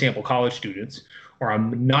only going to sample college students, or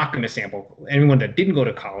I'm not going to sample anyone that didn't go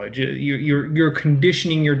to college. You're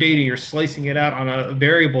conditioning your data, you're slicing it out on a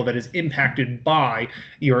variable that is impacted by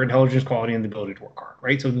your intelligence quality and the ability to work hard,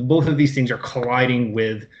 right? So both of these things are colliding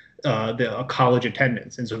with the college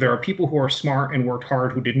attendance. And so there are people who are smart and worked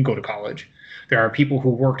hard who didn't go to college. There are people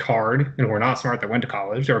who worked hard and who are not smart that went to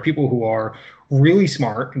college. There are people who are really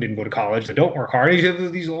smart and didn't go to college that don't work hard. You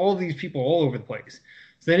have all these people all over the place.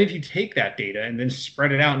 So then if you take that data and then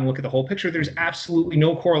spread it out and look at the whole picture, there's absolutely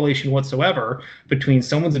no correlation whatsoever between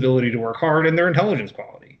someone's ability to work hard and their intelligence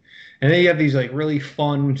quality. And then you have these like really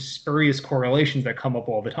fun, spurious correlations that come up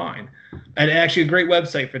all the time. And actually a great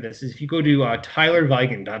website for this is if you go to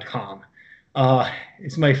tylervigen.com.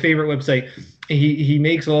 It's my favorite website. He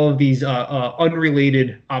makes all of these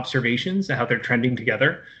unrelated observations and how they're trending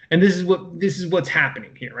together. And this is what's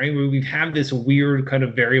happening here, right? We have this weird kind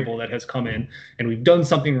of variable that has come in, and we've done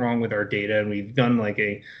something wrong with our data, and we've done like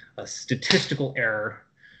a statistical error.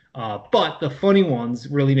 But the funny ones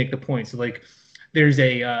really make the point. So like there's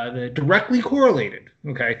the directly correlated,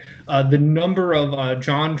 okay? The number of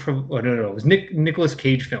it was Nicolas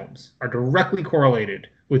Cage films are directly correlated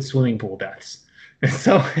with swimming pool deaths. And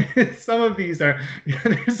so some of these are,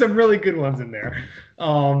 there's some really good ones in there.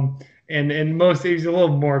 And most, it's a little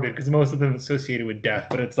morbid because most of them are associated with death,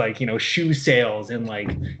 but it's like, shoe sales and like,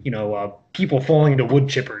 people falling into wood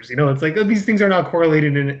chippers, it's like these things are not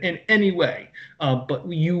correlated in any way. But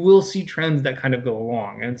you will see trends that kind of go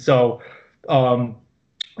along. And so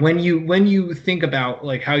when you think about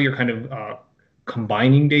like how you're kind of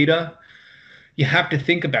combining data, you have to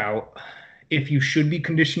think about if you should be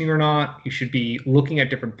conditioning or not. You should be looking at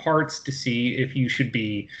different parts to see if you should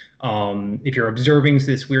be, if you're observing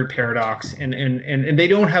this weird paradox, and they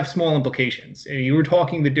don't have small implications. You were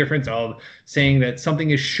talking the difference of saying that something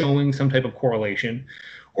is showing some type of correlation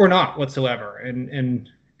or not whatsoever. And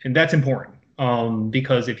that's important.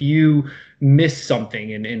 Because if you miss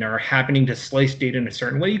something and are happening to slice data in a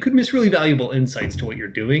certain way, you could miss really valuable insights to what you're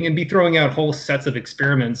doing and be throwing out whole sets of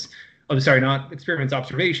experiments. Not experiments,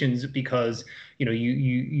 observations, because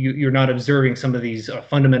you're not observing some of these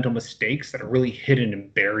fundamental mistakes that are really hidden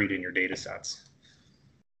and buried in your data sets.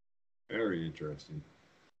 Very interesting.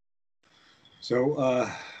 So,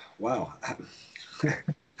 wow.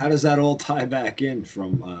 How does that all tie back in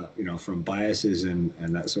from from biases and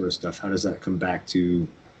that sort of stuff? How does that come back to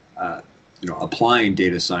applying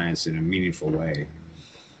data science in a meaningful way?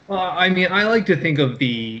 I mean, I like to think of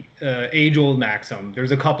the age-old maxim.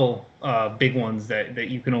 There's a couple big ones that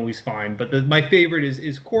you can always find, but my favorite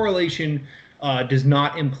is correlation does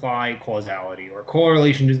not imply causality, or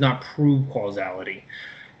correlation does not prove causality.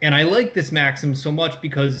 And I like this maxim so much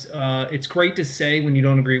because it's great to say when you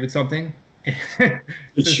don't agree with something.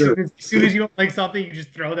 Sure. As soon as you don't like something, you just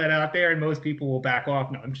throw that out there, and most people will back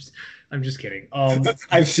off. No, I'm just kidding.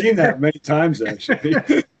 I've seen that many times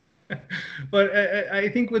actually. But I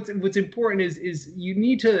think what's important is you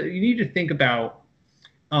need to think about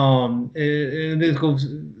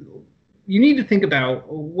you need to think about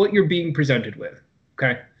what you're being presented with,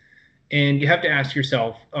 okay? And you have to ask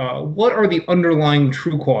yourself, what are the underlying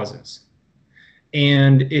true causes?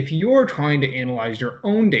 And if you're trying to analyze your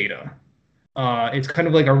own data, it's kind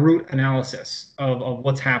of like a root analysis of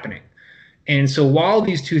what's happening. And so while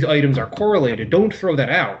these two items are correlated, don't throw that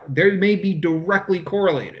out. They may be directly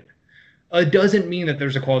correlated. It doesn't mean that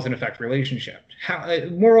there's a cause and effect relationship.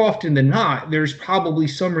 More often than not, there's probably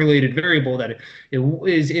some related variable that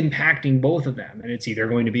is impacting both of them, and it's either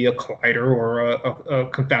going to be a collider or a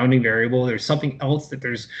confounding variable. There's something else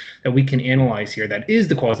that we can analyze here that is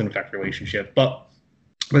the cause and effect relationship. But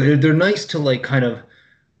they're nice to like kind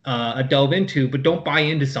of delve into, but don't buy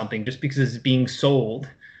into something just because it's being sold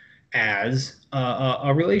as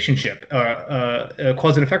a relationship, a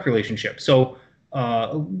cause and effect relationship. So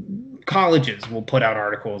colleges will put out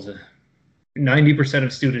articles. 90%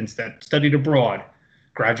 of students that studied abroad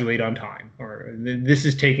graduate on time. Or this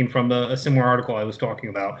is taken from a similar article I was talking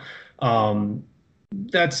about.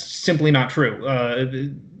 That's simply not true.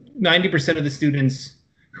 90% of the students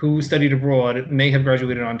who studied abroad may have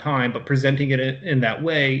graduated on time, but presenting it in that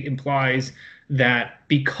way implies that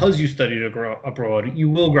because you studied abroad, you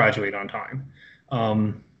will graduate on time.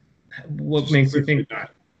 What makes you think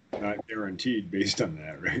that? Not guaranteed based on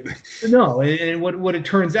that, right? No, and what it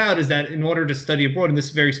turns out is that in order to study abroad, in this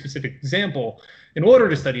very specific example, in order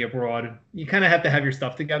to study abroad, you kind of have to have your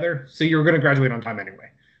stuff together. So you're going to graduate on time anyway.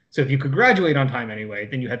 So if you could graduate on time anyway,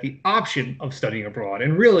 then you had the option of studying abroad.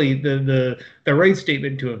 And really, the right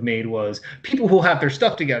statement to have made was people who have their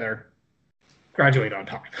stuff together graduate on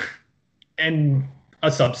time. And a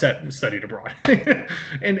subset studied abroad.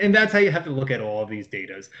 and that's how you have to look at all of these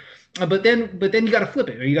data. But then you got to flip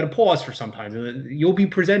it. You got to pause for sometimes. You'll be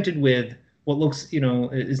presented with what looks,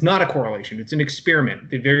 is not a correlation. It's an experiment.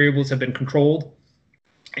 The variables have been controlled,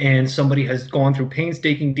 and somebody has gone through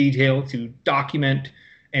painstaking detail to document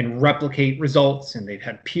and replicate results, and they've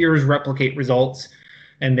had peers replicate results,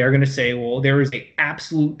 and they're going to say, well, there is an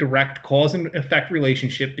absolute direct cause and effect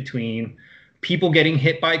relationship between people getting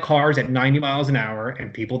hit by cars at 90 miles an hour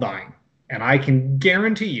and people dying. And I can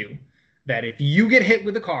guarantee you that if you get hit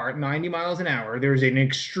with a car at 90 miles an hour, there's an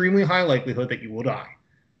extremely high likelihood that you will die.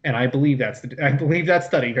 And I believe that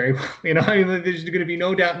study very well. There's going to be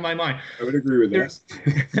no doubt in my mind. I would agree with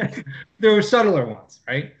that. There are subtler ones,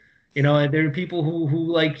 right? There are people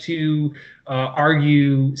who like to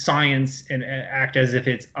argue science and act as if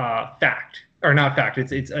it's fact or not fact.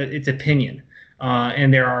 It's opinion.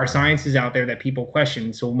 And there are sciences out there that people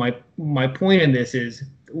question. So my point in this is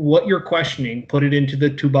what you're questioning, put it into the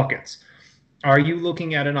two buckets. Are you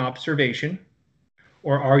looking at an observation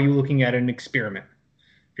or are you looking at an experiment?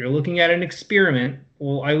 If you're looking at an experiment,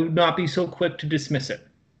 well, I would not be so quick to dismiss it.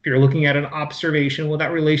 If you're looking at an observation, well,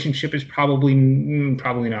 that relationship is probably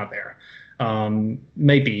not there.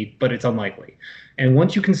 Maybe, but it's unlikely. And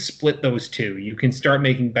once you can split those two, you can start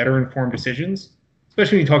making better informed decisions,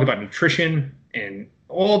 especially when you talk about nutrition and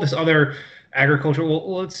all this other agriculture.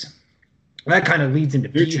 Well, that kind of leads into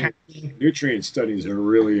nutrient studies are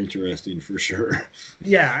really interesting for sure.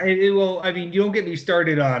 Yeah, you don't get me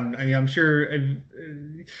started on. I'm sure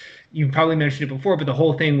you've probably mentioned it before, but the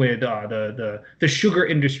whole thing with the sugar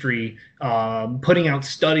industry putting out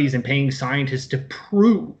studies and paying scientists to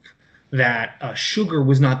prove that sugar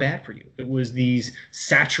was not bad for you. It was these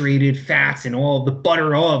saturated fats and all the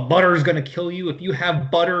butter. Oh, butter is going to kill you if you have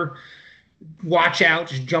butter. Watch out!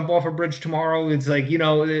 Just jump off a bridge tomorrow. It's like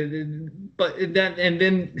but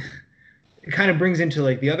then it kind of brings into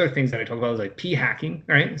like the other things that I talk about, is like p hacking,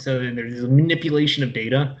 right? So there's this manipulation of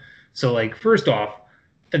data. So like first off,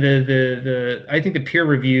 I think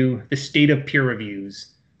the state of peer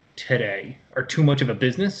reviews today are too much of a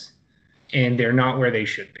business, and they're not where they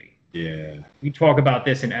should be. Yeah, we talk about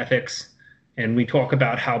this in ethics, and we talk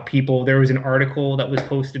about how there was an article that was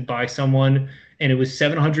posted by someone, and it was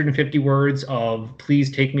 750 words of "please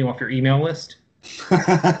take me off your email list."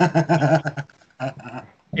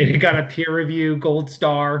 It got a peer review gold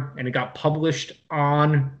star, and it got published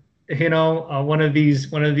on one of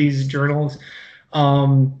these journals.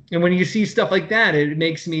 And when you see stuff like that, it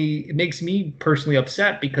makes me personally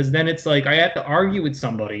upset, because then it's like I have to argue with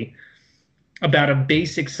somebody about a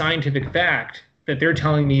basic scientific fact that they're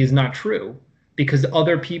telling me is not true, because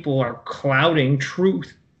other people are clouding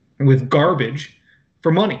truth with garbage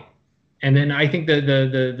for money. And then I think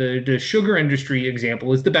the sugar industry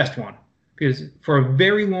example is the best one, because for a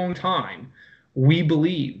very long time we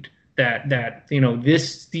believed that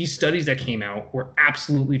these studies that came out were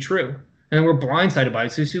absolutely true, and then we're blindsided by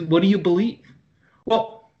it. So what do you believe?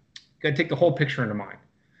 Well, you got to take the whole picture into mind.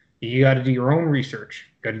 You got to do your own research.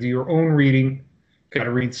 You got to do your own reading. You got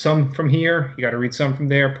to read some from here. You got to read some from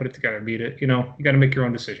there. Put it together, read it. You got to make your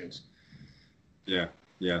own decisions. Yeah.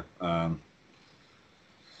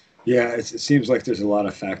 It seems like there's a lot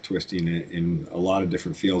of fact twisting in a lot of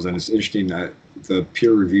different fields, and it's interesting that the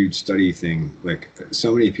peer-reviewed study thing, like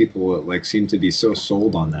so many people like seem to be so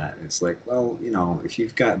sold on that. It's like, well, if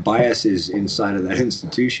you've got biases inside of that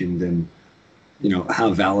institution, then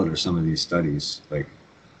how valid are some of these studies? Like,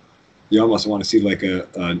 you almost want to see like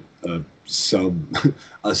a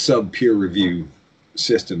sub peer review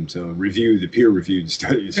system to review the peer-reviewed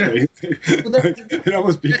studies. Right? It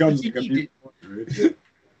almost becomes like a viewpoint, right?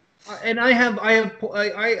 And I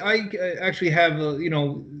actually have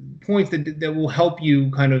points that will help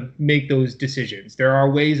you kind of make those decisions. There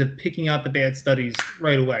are ways of picking out the bad studies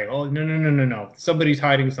right away. Oh, no. Somebody's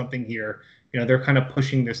hiding something here. They're kind of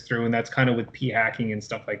pushing this through, and that's kind of with p hacking and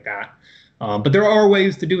stuff like that. But there are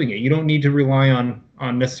ways to doing it. You don't need to rely on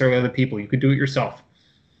necessarily other people. You could do it yourself.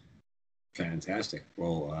 Fantastic.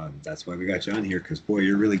 Well, that's why we got you on here, because, boy,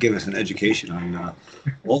 you're really giving us an education on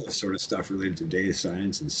all this sort of stuff related to data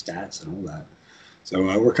science and stats and all that. So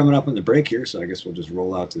we're coming up on the break here, so I guess we'll just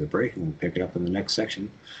roll out to the break and we'll pick it up in the next section.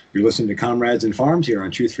 You're listening to Comrades in Farms here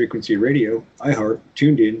on Truth Frequency Radio, iHeart,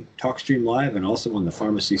 Tuned In, TalkStream Live, and also on the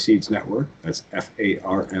Pharmacy Seeds Network. That's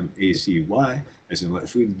FARMACY, as in let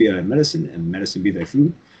food be thy medicine and medicine be thy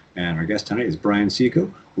food. And our guest tonight is Brian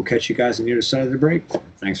Seco. We'll catch you guys on the other side of the break.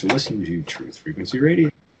 Thanks for listening to Truth Frequency Radio.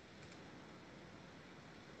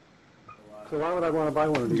 So why would I want to buy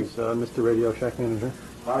one of these, Mr. Radio Shack Manager?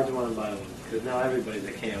 Why would you want to buy one? Because now everybody's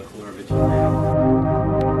a KO Caloric.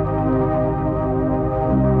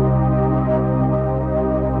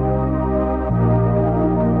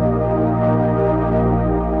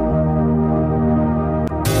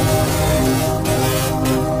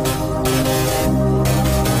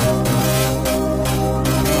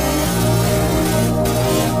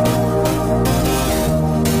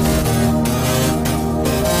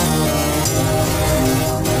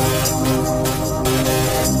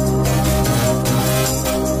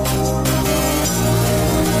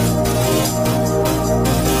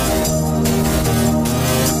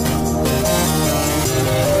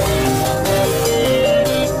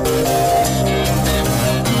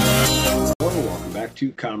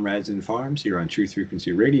 to Comrades in Farms here on Truth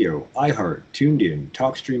Frequency Radio, iHeart, Tuned In,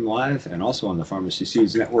 TalkStream Live, and also on the Pharmacy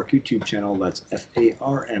Seeds Network YouTube channel. That's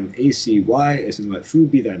FARMACY, as in Let Food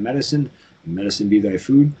Be Thy Medicine, and Medicine Be Thy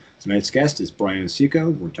Food. Tonight's guest is Brian Seco.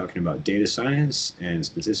 We're talking about data science and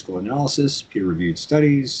statistical analysis, peer-reviewed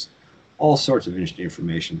studies, all sorts of interesting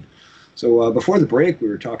information. So before the break, we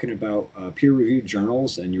were talking about peer-reviewed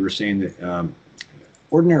journals, and you were saying that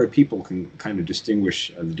ordinary people can kind of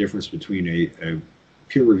distinguish the difference between a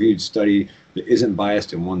peer-reviewed study that isn't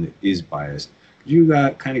biased and one that is biased. Could you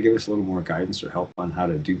kind of give us a little more guidance or help on how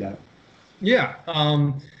to do that? Yeah,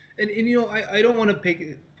 and you know, I don't want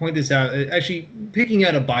to point this out. Actually, picking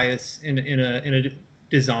out a bias in a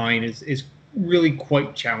design is really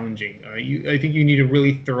quite challenging. I think you need a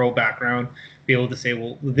really thorough background, be able to say,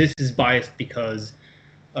 well, this is biased because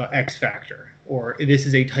X factor, or this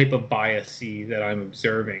is a type of bias C that I'm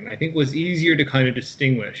observing. I think what's easier to kind of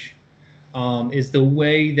distinguish is the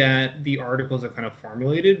way that the articles are kind of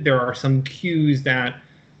formulated. There are some cues that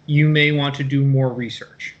you may want to do more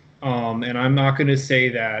research. And I'm not going to say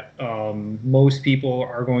that most people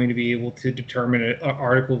are going to be able to determine an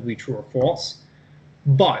article to be true or false,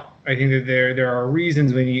 but I think that there are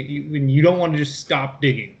reasons when you don't want to just stop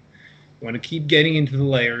digging. You want to keep getting into the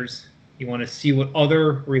layers. You want to see what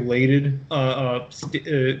other related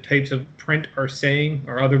types of print are saying,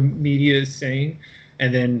 or other media is saying,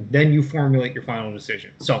 and then you formulate your final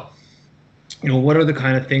decision. So, you know, what are the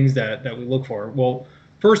kind of things that we look for? Well,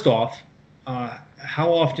 first off,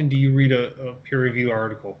 how often do you read a peer review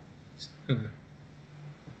article?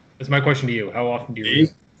 That's my question to you. How often do you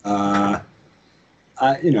read?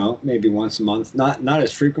 You know, maybe once a month. Not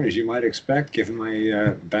as frequent as you might expect, given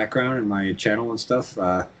my background and my channel and stuff.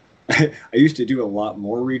 I used to do a lot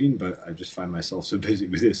more reading, but I just find myself so busy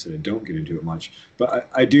with this that I don't get into it much. But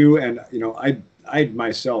I do, and you know, I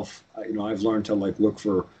myself, you know, I've learned to like look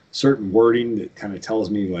for certain wording that kind of tells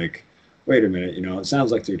me like, wait a minute, you know, it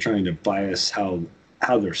sounds like they're trying to bias how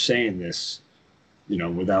they're saying this, you know,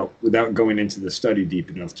 without going into the study deep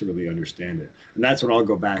enough to really understand it. And that's when I'll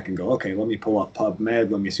go back and go, okay, let me pull up PubMed,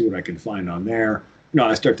 let me see what I can find on there. You know,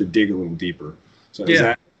 I start to dig a little deeper. So is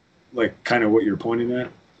that like kind of what you're pointing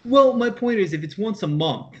at? Well, my point is, if it's once a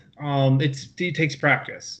month, it takes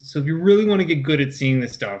practice. So if you really want to get good at seeing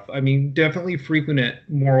this stuff, I mean, definitely frequent it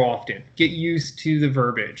more often. Get used to the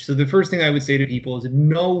verbiage. So the first thing I would say to people is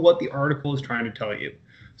know what the article is trying to tell you.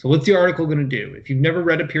 So what's the article going to do? If you've never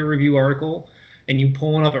read a peer review article and you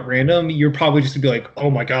pull one up at random, you're probably just going to be like, oh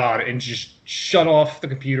my God, and just shut off the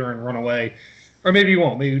computer and run away. Or maybe you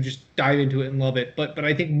won't. Maybe you just dive into it and love it. But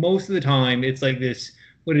I think most of the time it's like this.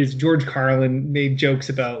 What is George Carlin made jokes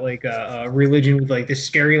about like religion with like this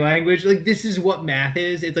scary language. Like this is what math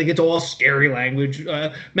is. It's like it's all scary language.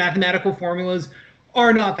 Mathematical formulas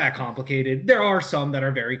are not that complicated. There are some that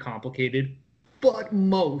are very complicated, but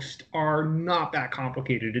most are not that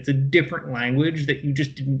complicated. It's a different language that you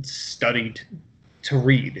just didn't study to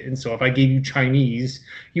read. And so if I gave you Chinese,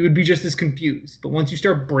 you would be just as confused. But once you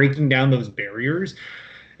start breaking down those barriers,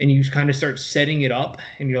 and you kind of start setting it up,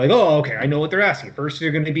 and you're like, oh, okay, I know what they're asking. First, they're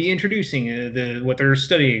going to be introducing what they're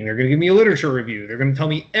studying. They're going to give me a literature review. They're going to tell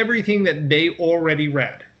me everything that they already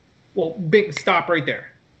read. Well, stop right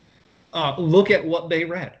there. Look at what they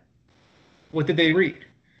read. What did they read?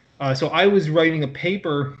 So I was writing a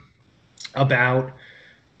paper about,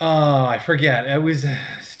 I forget. It was a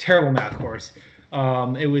terrible math course.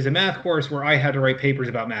 It was a math course where I had to write papers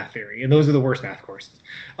about math theory, and those are the worst math courses.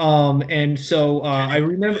 And so I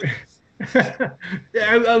remember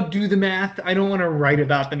I'll do the math. I don't want to write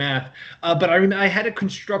about the math, but I had to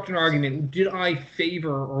construct an argument. Did I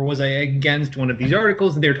favor or was I against one of these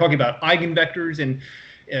articles? And they were talking about eigenvectors, and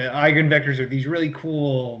eigenvectors are these really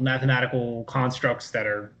cool mathematical constructs that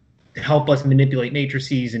help us manipulate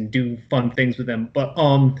matrices and do fun things with them. But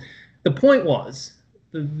the point was,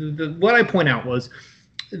 what I point out was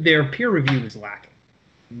their peer review is lacking.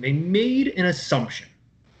 They made an assumption,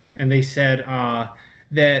 and they said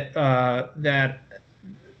that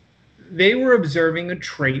they were observing a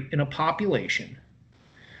trait in a population,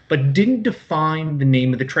 but didn't define the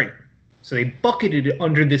name of the trait. So they bucketed it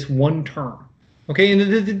under this one term. Okay, and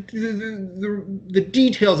the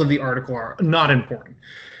details of the article are not important.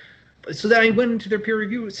 So then I went into their peer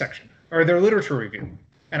review section, or their literature review,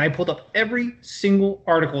 and I pulled up every single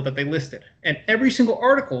article that they listed. And every single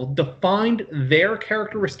article defined their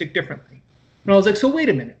characteristic differently. And I was like, so wait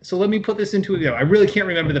a minute. So let me put this into a, I really can't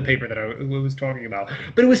remember the paper that I was talking about.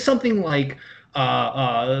 But it was something like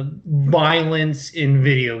violence in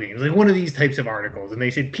video games, like one of these types of articles. And they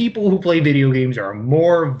said people who play video games are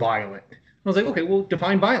more violent. And I was like, okay, well,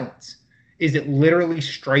 define violence. Is it literally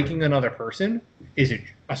striking another person? Is it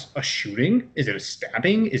a shooting? Is it a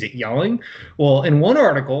stabbing? Is it yelling? Well, in one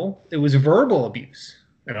article, it was verbal abuse.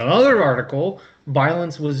 In another article,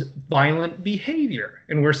 violence was violent behavior,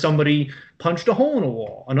 and where somebody punched a hole in a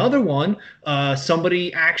wall. Another one,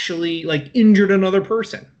 somebody actually like injured another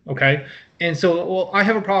person. Okay, and so well, I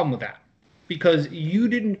have a problem with that because you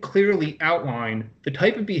didn't clearly outline the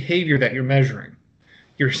type of behavior that you're measuring.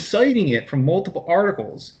 You're citing it from multiple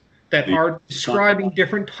articles that are describing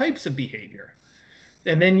different types of behavior.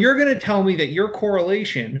 And then you're going to tell me that your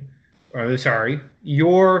correlation, or sorry,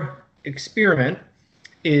 your experiment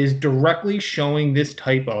is directly showing this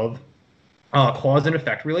type of cause and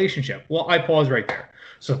effect relationship. Well, I pause right there.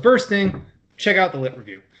 So first thing, check out the lit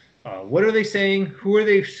review. What are they saying? Who are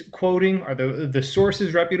they quoting? Are the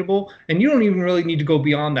sources reputable? And you don't even really need to go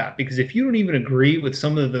beyond that, because if you don't even agree with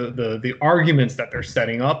some of the arguments that they're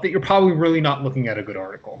setting up, that you're probably really not looking at a good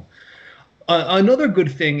article. Another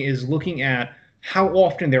good thing is looking at how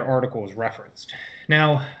often their article is referenced.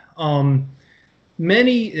 Now,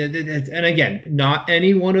 many, and again, not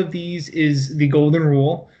any one of these is the golden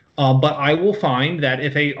rule. But I will find that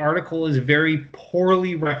if an article is very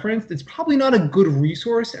poorly referenced, it's probably not a good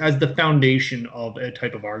resource as the foundation of a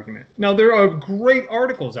type of argument. Now, there are great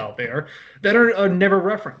articles out there that are never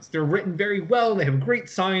referenced. They're written very well, they have great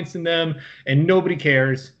science in them, and nobody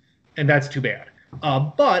cares, and that's too bad.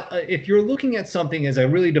 But if you're looking at something as a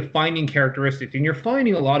really defining characteristic, and you're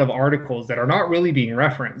finding a lot of articles that are not really being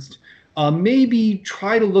referenced, maybe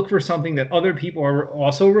try to look for something that other people are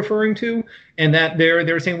also referring to, and that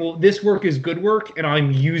they're saying, well, this work is good work, and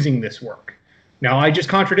I'm using this work. Now, I just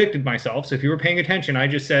contradicted myself, so if you were paying attention, I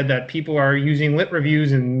just said that people are using lit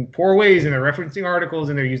reviews in poor ways, and they're referencing articles,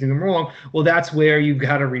 and they're using them wrong. Well, that's where you've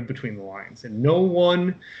got to read between the lines, and no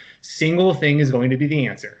one single thing is going to be the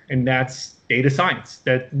answer, and that's data science.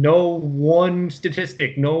 That no one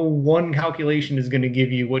statistic, no one calculation is going to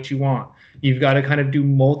give you what you want. You've got to kind of do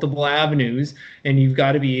multiple avenues, and you've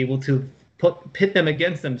got to be able to pit them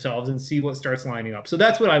against themselves and see what starts lining up. So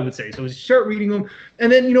that's what I would say. So start reading them,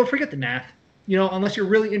 and then, forget the math. Unless you're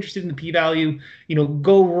really interested in the p-value,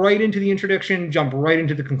 go right into the introduction, jump right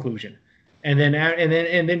into the conclusion, and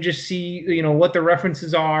then just see, what the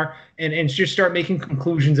references are, and just start making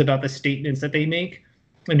conclusions about the statements that they make.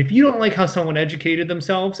 And if you don't like how someone educated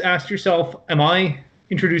themselves, ask yourself, am I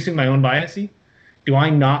introducing my own bias? Do I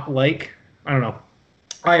not like, I don't know,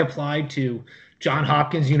 I applied to Johns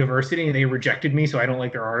Hopkins University and they rejected me, so I don't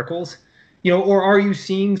like their articles? Or are you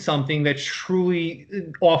seeing something that's truly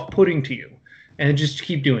off-putting to you? And just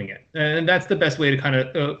keep doing it. And that's the best way to kind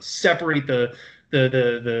of separate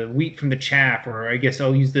the wheat from the chaff, or I guess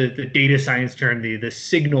I'll use the data science term, the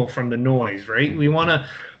signal from the noise, right? We want to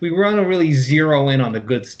really zero in on the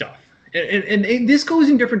good stuff. And this goes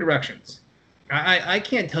in different directions. I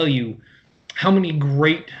can't tell you how many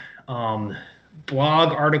great blog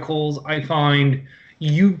articles I find,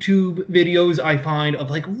 YouTube videos I find of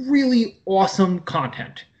like really awesome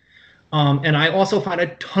content. And I also find a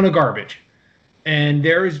ton of garbage. And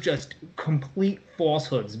there is just complete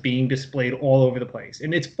falsehoods being displayed all over the place.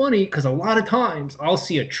 And it's funny because a lot of times I'll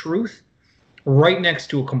see a truth right next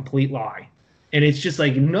to a complete lie. And it's just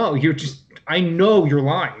like, no, I know you're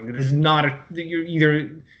lying. This is not you're either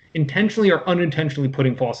intentionally or unintentionally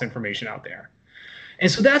putting false information out there. And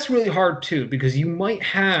so that's really hard too, because you might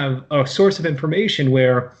have a source of information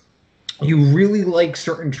where you really like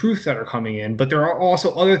certain truths that are coming in, but there are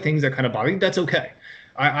also other things that kind of bother you. That's okay.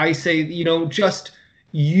 I say, just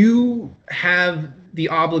you have the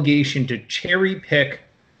obligation to cherry pick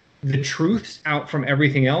the truths out from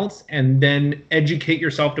everything else and then educate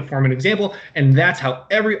yourself to form an example. And that's how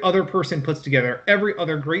every other person puts together every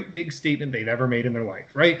other great big statement they've ever made in their life,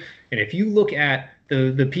 right? And if you look at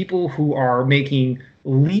the people who are making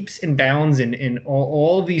leaps and bounds in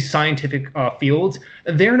all of these scientific fields,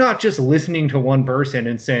 they're not just listening to one person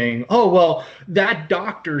and saying, oh, well, that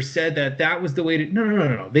doctor said that was the way to,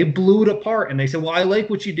 no. They blew it apart and they said, well, I like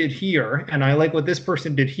what you did here and I like what this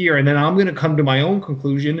person did here, and then I'm going to come to my own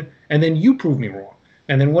conclusion, and then you prove me wrong.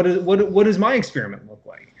 And then what does my experiment look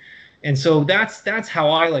like? And so that's how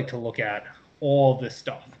I like to look at all this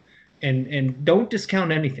stuff. And don't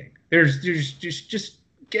discount anything. There's just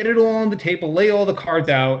get it all on the table, lay all the cards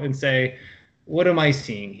out, and say, what am I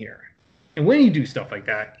seeing here? And when you do stuff like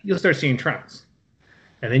that, you'll start seeing trends.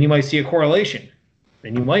 And then you might see a correlation.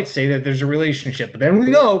 Then you might say that there's a relationship. But then we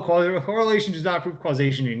know correlation does not prove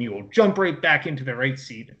causation, and you will jump right back into the right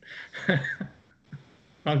seat.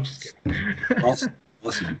 I'm just kidding.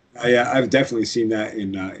 Awesome. Yeah, I've definitely seen that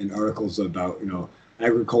in articles about,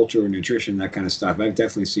 agriculture and nutrition, that kind of stuff. I've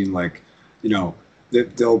definitely seen, like,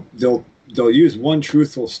 they'll they'll use one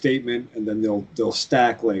truthful statement and then they'll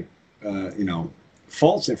stack like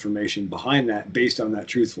false information behind that based on that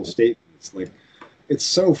truthful statement. It's like it's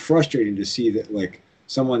so frustrating to see that like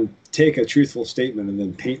someone take a truthful statement and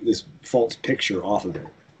then paint this false picture off of it.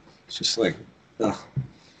 It's just like, ugh.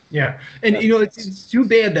 Yeah, and it's too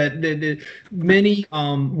bad that many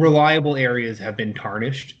reliable areas have been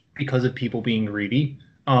tarnished because of people being greedy.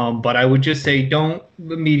 But I would just say don't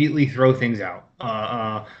immediately throw things out.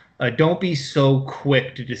 Don't be so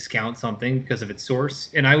quick to discount something because of its source.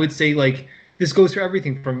 And I would say like this goes for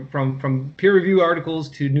everything from peer review articles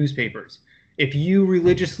to newspapers. If you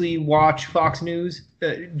religiously watch Fox News,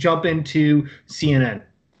 jump into CNN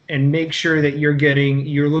and make sure that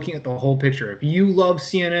you're looking at the whole picture. If you love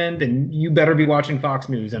CNN, then you better be watching Fox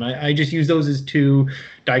News. And I just use those as two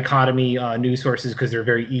dichotomy news sources because they're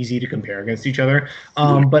very easy to compare against each other.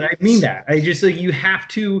 But I mean that. I just like you have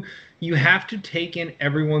to take in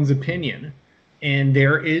everyone's opinion, and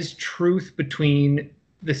there is truth between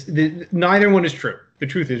this. Neither one is true. The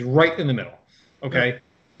truth is right in the middle. Okay,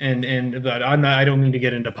 yeah. But I don't mean to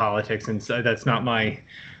get into politics, and so that's not my.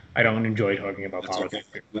 I don't enjoy talking about politics.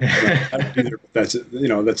 Okay.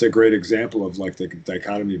 That's a great example of like the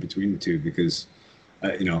dichotomy between the two because,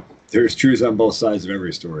 there's truth on both sides of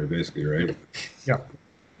every story, basically, right? Yeah,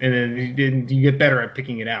 and then you get better at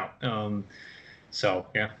picking it out. So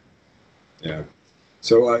yeah. Yeah.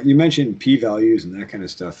 So you mentioned p-values and that kind of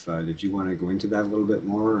stuff. Did you want to go into that a little bit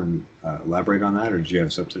more and elaborate on that, or did you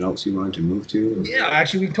have something else you wanted to move to? Yeah,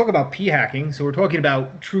 actually, we can talk about p-hacking. So we're talking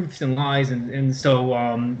about truths and lies, and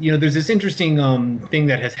so there's this interesting thing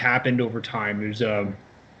that has happened over time. There's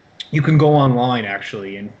you can go online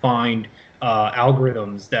actually and find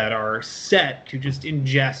algorithms that are set to just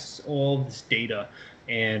ingest all this data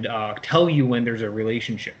and tell you when there's a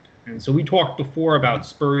relationship. And so we talked before about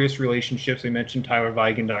spurious relationships. We mentioned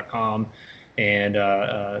TylerVigan.com and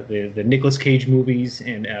the Nicolas Cage movies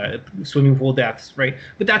and swimming pool deaths, right?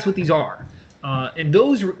 But that's what these are. And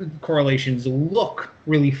those correlations look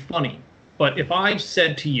really funny. But if I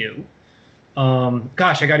said to you,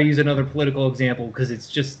 gosh, I got to use another political example because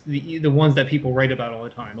it's just the ones that people write about all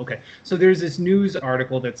the time. Okay, so there's this news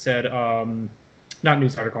article that said, not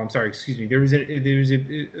news article, I'm sorry, excuse me. There was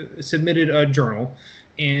a submitted a journal.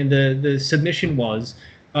 And the submission was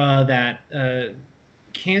that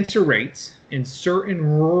cancer rates in certain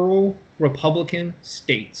rural Republican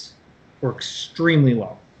states were extremely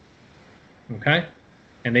low. Okay?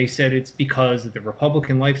 And they said it's because of the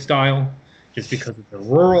Republican lifestyle, just because of the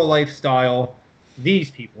rural lifestyle,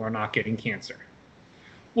 these people are not getting cancer.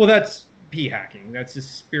 Well, that's p-hacking. That's a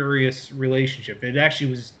spurious relationship.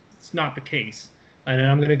 It's not the case. And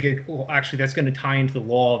I'm going to get, actually, that's going to tie into the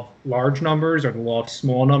law of large numbers or the law of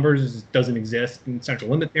small numbers. It doesn't exist in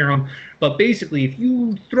central limit theorem. But basically, if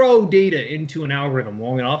you throw data into an algorithm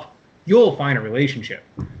long enough, you'll find a relationship.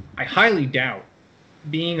 I highly doubt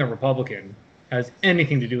being a Republican has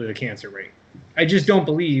anything to do with the cancer rate. I just don't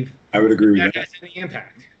believe I would agree with that has any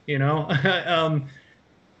impact.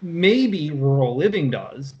 Maybe rural living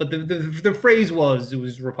does, but the phrase it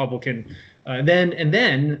was Republican. Then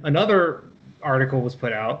another article was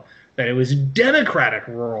put out that it was Democratic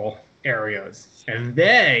rural areas and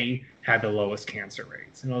they had the lowest cancer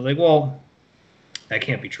rates. And I was like, well, that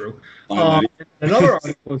can't be true. Another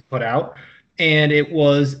article was put out and it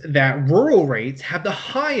was that rural areas have the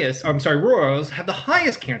highest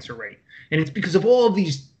cancer rate. And it's because of all of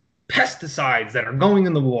these pesticides that are going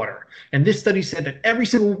in the water. And this study said that every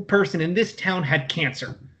single person in this town had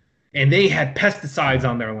cancer and they had pesticides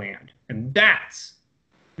on their land. And that's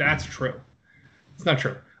true. It's not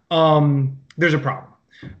true. There's a problem.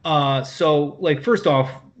 So, like, first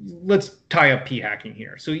off, let's tie up p-hacking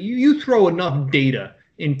here. So you throw enough data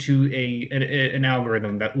into an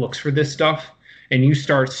algorithm that looks for this stuff, and you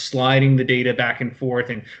start sliding the data back and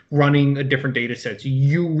forth and running a different data sets,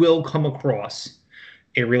 you will come across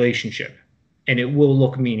a relationship, and it will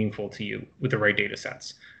look meaningful to you with the right data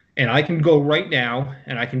sets. And I can go right now,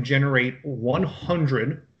 and I can generate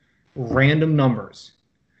 100 random numbers,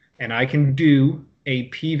 and I can do a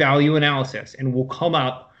p-value analysis, and will come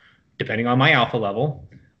up, depending on my alpha level,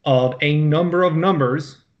 of a number of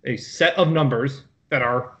numbers, a set of numbers that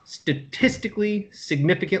are statistically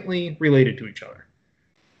significantly related to each other.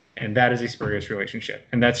 And that is a spurious relationship.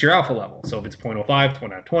 And that's your alpha level. So if it's 0.05, it's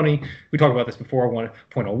 1 out of 20. We talked about this before.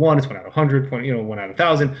 0.01, it's 1 out of 100, 1 out of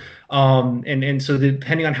 1,000. And so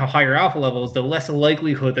depending on how high your alpha level is, the less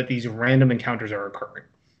likelihood that these random encounters are occurring.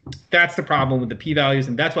 That's the problem with the p-values,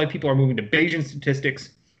 and that's why people are moving to Bayesian statistics.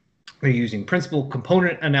 They're using principal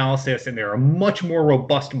component analysis, and there are much more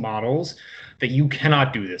robust models that you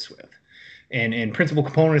cannot do this with. And principal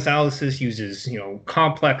component analysis uses,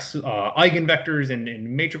 complex eigenvectors and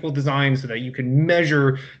matrical design so that you can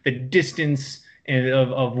measure the distance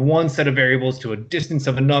of one set of variables to a distance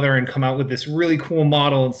of another and come out with this really cool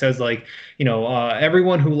model and says like,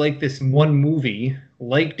 everyone who liked this one movie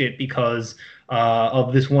liked it because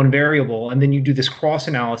of this one variable. And then you do this cross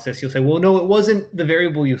analysis. You'll say, well, no, it wasn't the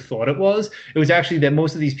variable you thought it was. It was actually that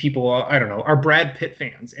most of these people, are Brad Pitt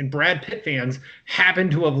fans. And Brad Pitt fans happen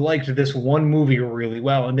to have liked this one movie really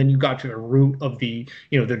well. And then you got to the root of the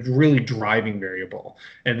really driving variable.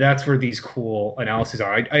 And that's where these cool analyses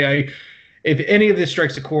are. If any of this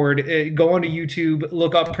strikes a chord, go onto YouTube,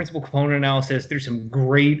 look up principal component analysis. There's some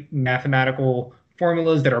great mathematical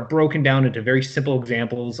formulas that are broken down into very simple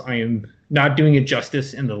examples. I am not doing it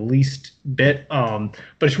justice in the least bit, but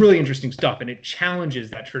it's really interesting stuff, and it challenges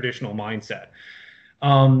that traditional mindset.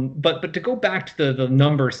 But to go back to the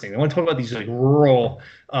numbers thing, I want to talk about these like rural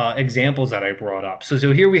examples that I brought up. So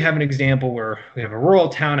here we have an example where we have a rural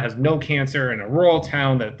town that has no cancer and a rural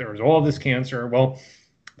town that there's all this cancer. Well,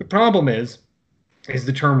 the problem is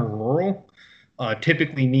the term rural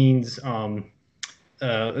typically means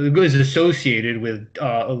is associated with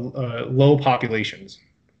low populations.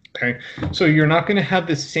 Okay, so you're not going to have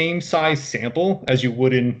the same size sample as you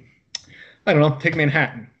would in, I don't know, take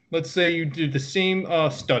Manhattan. Let's say you did the same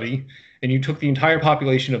study and you took the entire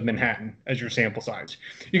population of Manhattan as your sample size.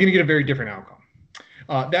 You're going to get a very different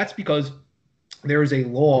outcome. That's because there is a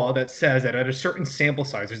law that says that at a certain sample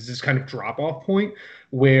size, there's this kind of drop-off point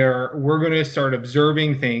where we're going to start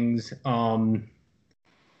observing things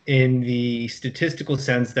in the statistical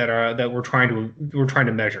sense that we're trying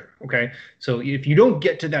to measure. Okay, so if you don't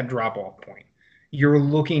get to that drop-off point, you're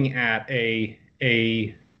looking at a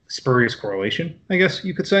spurious correlation, I guess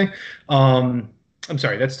you could say. I'm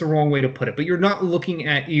sorry, that's the wrong way to put it. But you're not looking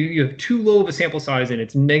at you have too low of a sample size and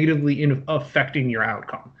it's negatively affecting your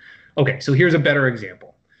outcome. Okay, so here's a better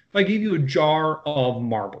example. If I give you a jar of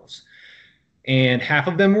marbles, and half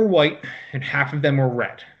of them were white and half of them were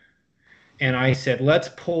red, and I said, let's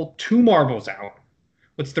pull 2 marbles out.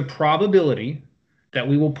 What's the probability that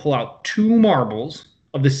we will pull out 2 marbles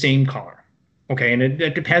of the same color? Okay, and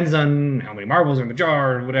it depends on how many marbles are in the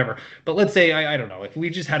jar or whatever. But let's say, I don't know, if we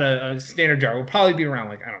just had a standard jar, it would probably be around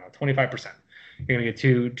like, I don't know, 25%. You're going to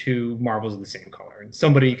get two marbles of the same color. And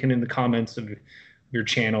somebody can, in the comments of your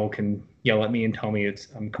channel, can yell at me and tell me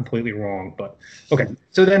I'm completely wrong. But okay,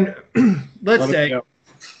 so then let's say,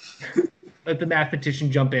 let the mathematician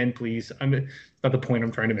jump in, please. That's not the point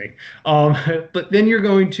I'm trying to make. But then you're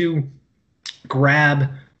going to grab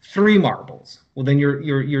 3 marbles. Well, then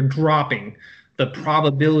you're dropping the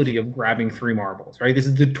probability of grabbing 3 marbles, right? This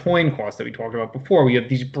is the Toyne cost that we talked about before. We have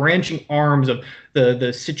these branching arms of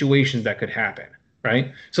the situations that could happen,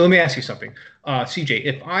 right? So let me ask you something, CJ.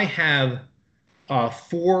 If I have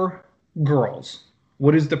 4 girls,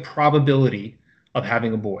 what is the probability of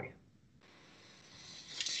having a boy?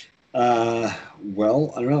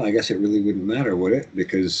 Well, I don't know. I guess it really wouldn't matter, would it?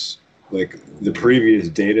 Because like the previous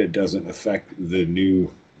data doesn't affect the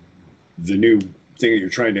new thing that you're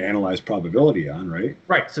trying to analyze probability on, right?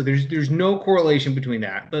 Right. So there's no correlation between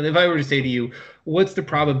that. But if I were to say to you, what's the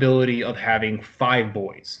probability of having 5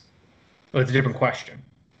 boys? Well, it's a different question.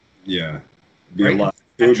 Yeah. It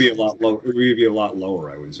would be a lot lower. It would be a lot lower,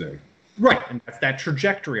 I would say. Right, and that's that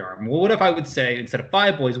trajectory arm. Well, what if I would say instead of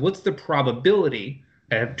 5 boys, what's the probability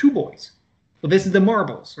I have 2 boys? Well, this is the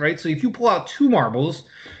marbles, right? So if you pull out 2 marbles,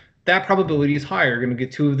 that probability is higher. You're going to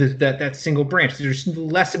get 2 of that single branch. There's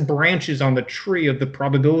less branches on the tree of the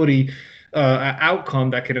probability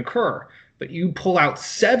outcome that can occur. But you pull out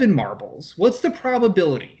 7 marbles. What's the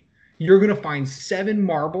probability? You're going to find 7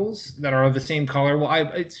 marbles that are of the same color. Well,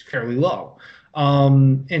 it's fairly low.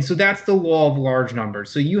 And so that's the law of large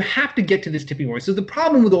numbers. So you have to get to this tipping point. So the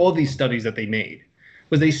problem with all these studies that they made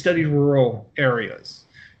was they studied rural areas,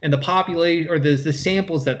 and the population or the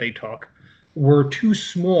samples that they took were too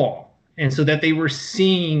small. And so that they were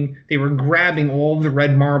grabbing all the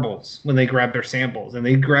red marbles when they grabbed their samples, and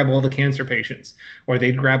they'd grab all the cancer patients, or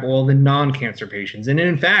they'd grab all the non-cancer patients. And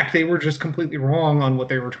in fact, they were just completely wrong on what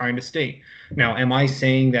they were trying to state. Now, am I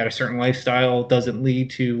saying that a certain lifestyle doesn't lead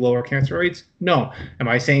to lower cancer rates? No. Am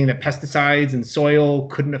I saying that pesticides and soil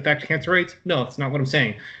couldn't affect cancer rates? No, that's not what I'm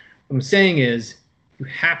saying. What I'm saying is you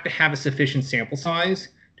have to have a sufficient sample size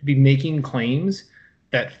to be making claims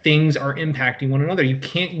that things are impacting one another. You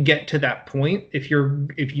can't get to that point if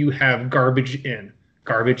you have garbage in,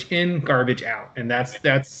 garbage out, and that's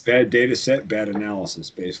bad data set, bad analysis,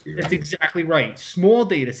 basically. Right? That's exactly right. Small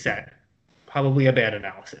data set, probably a bad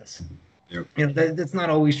analysis. Yep. That's not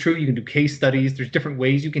always true. You can do case studies. There's different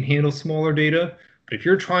ways you can handle smaller data, But if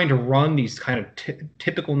you're trying to run these kind of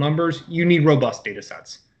typical numbers, you need robust data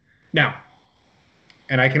sets. Now,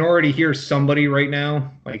 and I can already hear somebody right now,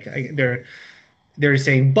 like they're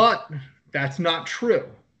saying, but that's not true.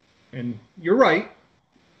 And you're right.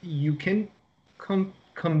 You can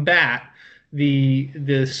combat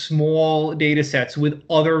the small data sets with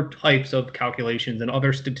other types of calculations and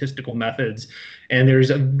other statistical methods. And there's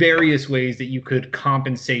various ways that you could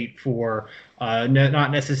compensate for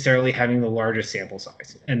not necessarily having the largest sample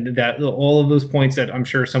size. And that all of those points that I'm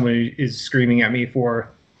sure someone is screaming at me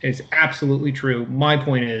for is absolutely true. My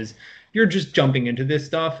point is, you're just jumping into this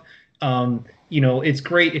stuff. It's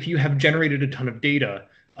great if you have generated a ton of data.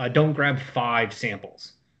 Don't grab 5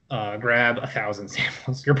 samples. Grab 1,000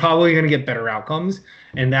 samples. You're probably going to get better outcomes,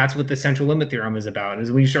 and that's what the central limit theorem is about.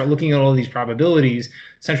 Is when you start looking at all these probabilities,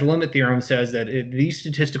 central limit theorem says that these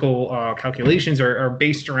statistical calculations are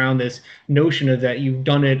based around this notion of that you've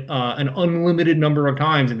done it an unlimited number of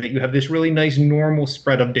times, and that you have this really nice normal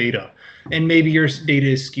spread of data. And maybe your data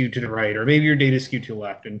is skewed to the right, or maybe your data is skewed to the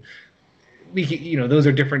left, and those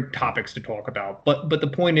are different topics to talk about. But the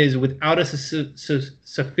point is, without a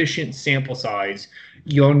sufficient sample size,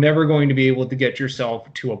 you're never going to be able to get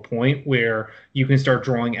yourself to a point where you can start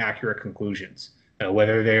drawing accurate conclusions,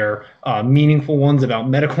 whether they're meaningful ones about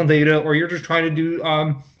medical data, or you're just trying to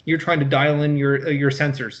dial in your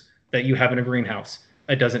sensors that you have in a greenhouse.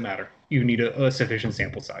 It doesn't matter. You need a sufficient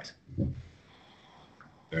sample size.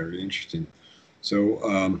 Very interesting.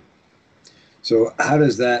 So how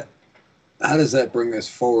does that bring us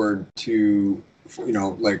forward to,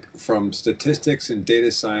 like from statistics and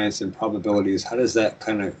data science and probabilities? How does that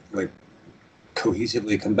kind of like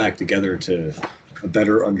cohesively come back together to a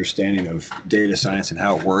better understanding of data science and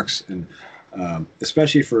how it works? And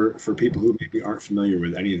especially for people who maybe aren't familiar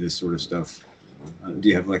with any of this sort of stuff, do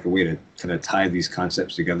you have like a way to kind of tie these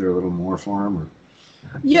concepts together a little more for them? Or?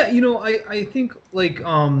 Yeah, I think like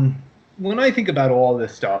when I think about all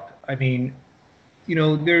this stuff, I mean,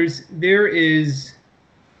 there's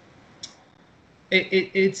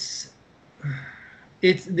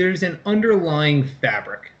an underlying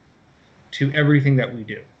fabric to everything that we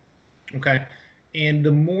do. Okay. And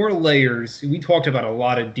the more layers, we talked about a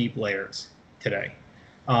lot of deep layers today,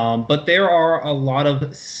 but there are a lot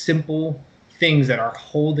of simple things that are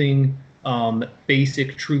holding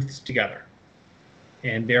basic truths together.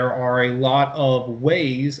 And there are a lot of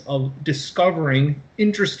ways of discovering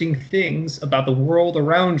interesting things about the world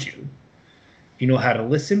around you. You know how to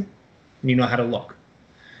listen, and you know how to look.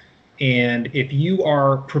 And if you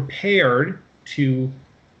are prepared to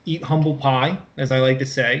eat humble pie, as I like to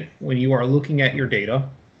say, when you are looking at your data,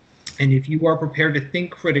 and if you are prepared to think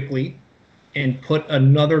critically and put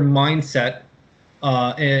another mindset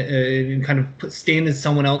and kind of stand in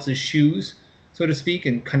someone else's shoes, so to speak,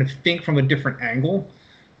 and kind of think from a different angle,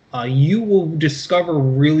 you will discover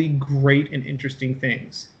really great and interesting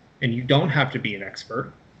things. And you don't have to be an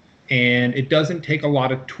expert. And it doesn't take a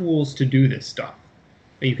lot of tools to do this stuff.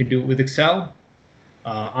 You can do it with Excel.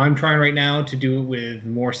 I'm trying right now to do it with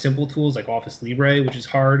more simple tools like Office Libre, which is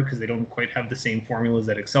hard because they don't quite have the same formulas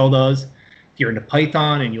that Excel does. If you're into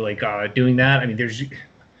Python and you like doing that, I mean,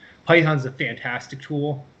 Python's a fantastic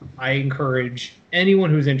tool. I encourage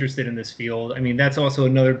anyone who's interested in this field. I mean, that's also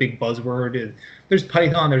another big buzzword. There's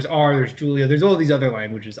Python, there's R, there's Julia, there's all these other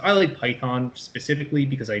languages. I like Python specifically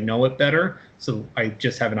because I know it better. So I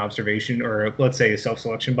just have an observation, or let's say a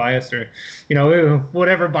self-selection bias, or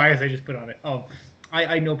whatever bias I just put on it.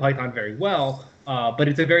 I know Python very well, but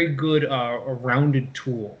it's a very good rounded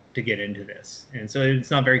tool to get into this. And so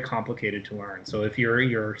it's not very complicated to learn. So if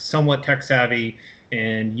you're somewhat tech savvy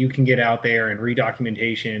and you can get out there and read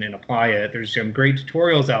documentation and apply it, there's some great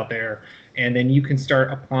tutorials out there, and then you can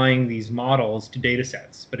start applying these models to data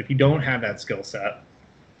sets. But if you don't have that skill set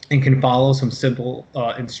and can follow some simple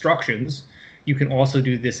instructions, you can also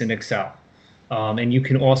do this in Excel. And you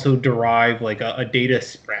can also derive like a data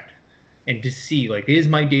spread and to see, like, is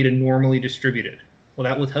my data normally distributed? Well,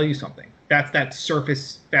 that will tell you something. That's that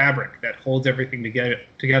surface fabric that holds everything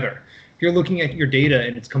together. If you're looking at your data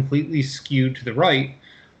and it's completely skewed to the right,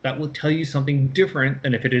 that will tell you something different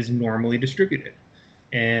than if it is normally distributed.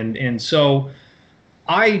 And so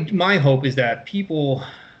my hope is that people,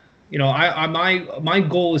 my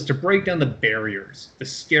goal is to break down the barriers, the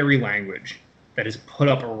scary language that is put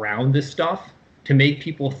up around this stuff, to make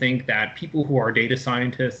people think that people who are data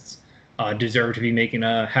scientists deserve to be making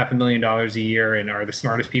 $500,000 a year and are the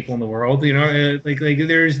smartest people in the world. Like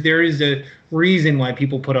there is a reason why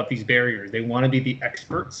people put up these barriers. They want to be the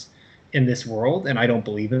experts in this world, and I don't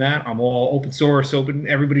believe in that. I'm all open source,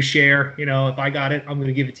 everybody share. If I got it, I'm going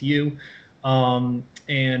to give it to you.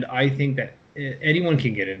 And I think that anyone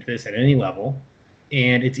can get into this at any level,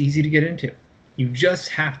 and it's easy to get into. You just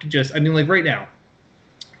have to I mean, like right now,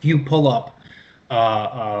 if you pull up,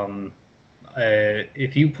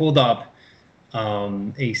 if you pulled up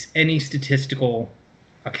any statistical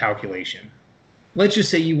calculation, let's just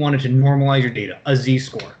say you wanted to normalize your data, a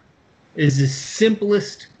z-score is the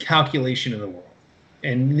simplest calculation in the world,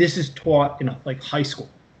 and this is taught in like high school,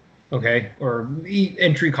 okay, or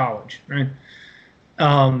entry college, right?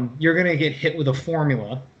 You're going to get hit with a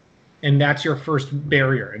formula, and that's your first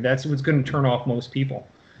barrier, and that's what's going to turn off most people.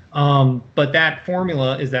 But that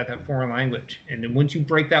formula is that foreign language, and then once you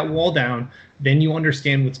break that wall down, then you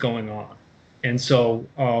understand what's going on. And so,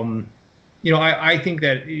 I think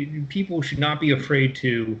that people should not be afraid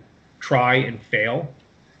to try and fail,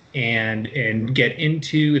 and get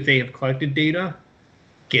into, if they have collected data,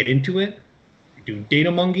 get into it, do data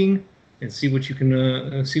munging, and see what you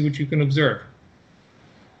can observe.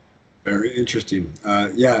 Very interesting.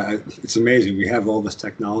 Yeah, it's amazing. We have all this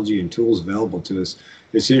technology and tools available to us.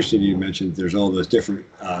 It's interesting you mentioned there's all those different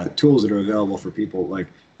tools that are available for people. Like,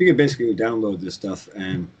 you can basically download this stuff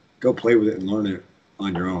and go play with it and learn it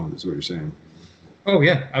on your own, is what you're saying. Oh,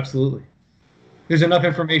 yeah, absolutely. There's enough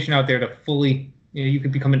information out there to fully, you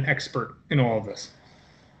could become an expert in all of this.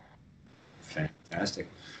 Fantastic.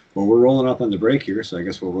 Well, we're rolling up on the break here, so I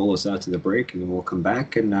guess we'll roll us out to the break, and then we'll come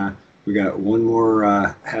back, and we got one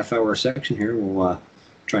more half-hour section here. We'll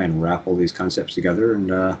try and wrap all these concepts together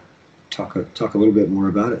and talk a little bit more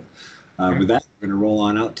about it. With that, we're going to roll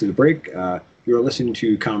on out to the break. You are listening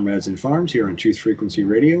to Comrades in Farms here on Truth Frequency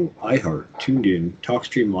Radio, iHeart, tuned in,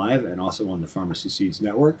 TalkStream Live, and also on the Pharmacy Seeds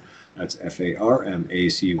Network. That's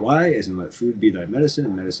FARMACY, as in let food be thy medicine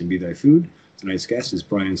and medicine be thy food. Tonight's guest is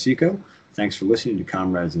Brian Seco. Thanks for listening to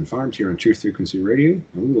Comrades in Farms here on Truth Frequency Radio, and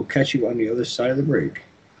we will catch you on the other side of the break.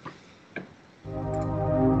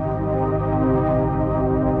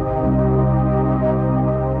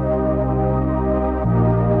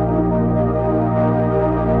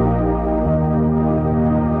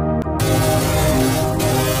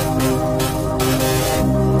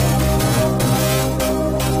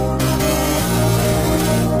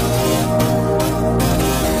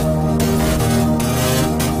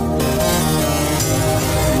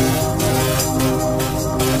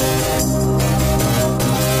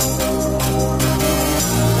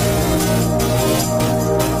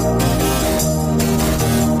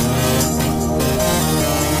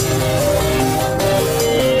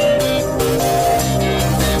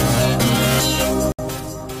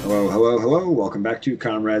 To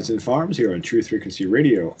Comrades in Farms here on Truth Frequency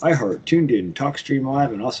Radio, iHeart, tuned in, TalkStream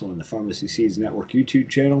Live, and also on the Pharmacy Seeds Network YouTube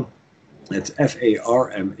channel. That's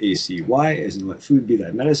FARMACY, as in let food be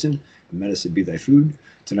thy medicine and medicine be thy food.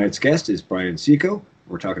 Tonight's guest is Brian Seco.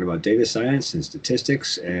 We're talking about data science and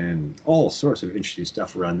statistics and all sorts of interesting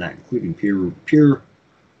stuff around that, including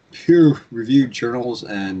peer-reviewed journals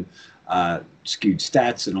and skewed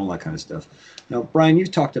stats and all that kind of stuff. Now, Brian,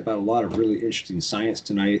 you've talked about a lot of really interesting science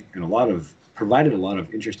tonight and provided a lot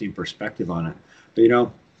of interesting perspective on it. But,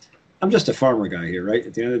 I'm just a farmer guy here, right?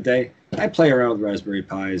 At the end of the day, I play around with Raspberry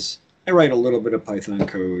Pis. I write a little bit of Python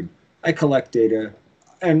code. I collect data.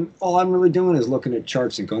 And all I'm really doing is looking at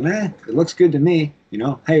charts and going, it looks good to me.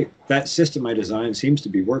 Hey, that system I designed seems to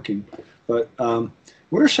be working. But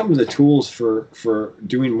what are some of the tools for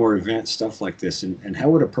doing more advanced stuff like this? And how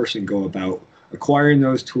would a person go about acquiring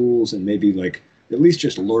those tools and maybe like at least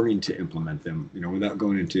just learning to implement them,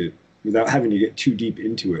 without having to get too deep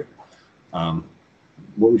into it?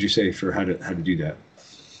 What would you say for how to do that?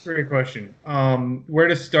 Great question. Where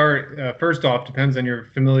to start? First off, depends on your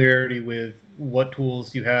familiarity with what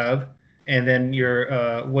tools you have, and then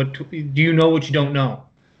your do you know what you don't know?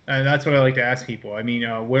 That's what I like to ask people. I mean,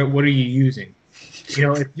 what are you using?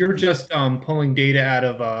 If you're just pulling data out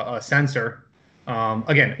of a sensor,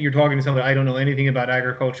 again, you're talking to somebody, I don't know anything about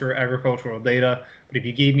agricultural data, but if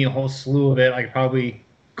you gave me a whole slew of it, I could probably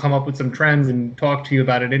come up with some trends and talk to you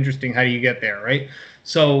about it. Interesting. How do you get there, right?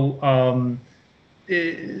 So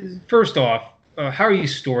first off, how you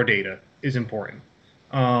store data is important.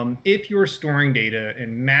 If you're storing data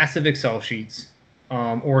in massive Excel sheets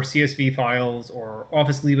or CSV files or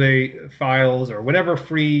Office Libre files or whatever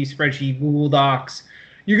free spreadsheet, Google Docs,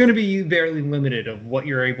 you're going to be very limited of what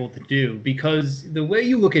you're able to do, because the way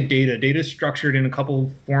you look at data is structured in a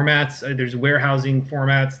couple formats. There's warehousing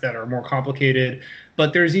formats that are more complicated,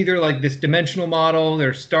 but there's either like this dimensional model,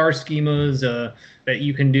 there's star schemas that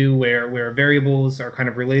you can do where variables are kind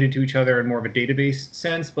of related to each other in more of a database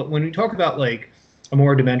sense. But when we talk about like a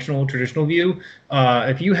more dimensional traditional view,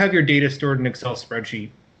 if you have your data stored in an Excel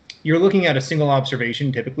spreadsheet, you're looking at a single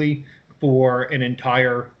observation typically for an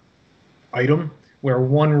entire item where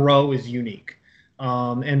one row is unique.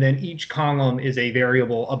 And then each column is a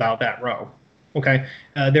variable about that row. Okay,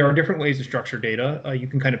 there are different ways to structure data. You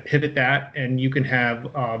can kind of pivot that, and you can have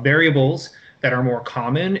variables that are more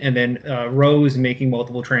common, and then rows making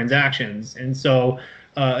multiple transactions. And so,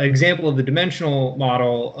 an example of the dimensional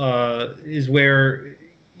model is where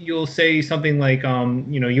you'll say something like,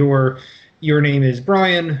 your name is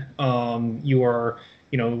Brian. You are,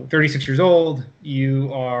 36 years old.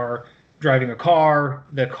 You are driving a car.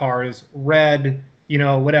 The car is red.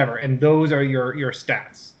 Whatever. And those are your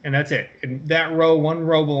stats. And that's it. And that one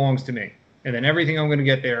row belongs to me. And then everything I'm going to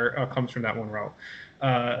get there comes from that one row.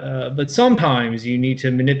 But sometimes you need to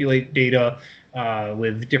manipulate data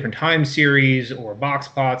with different time series or box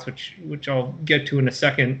plots, which I'll get to in a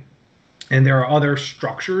second. And there are other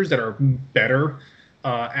structures that are better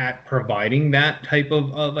at providing that type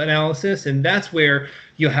of analysis. And that's where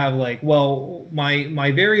you have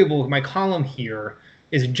my variable, my column here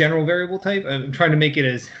is a general variable type. I'm trying to make it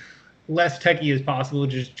as less techie as possible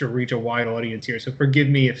just to reach a wide audience here. So forgive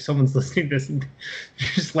me if someone's listening to this and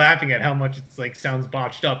just laughing at how much it's sounds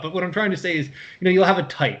botched up. But what I'm trying to say is, you'll have a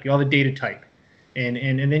type, you'll have a data type. And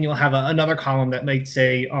then you'll have another column that might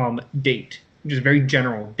say date, which is very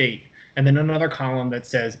general, date. And then another column that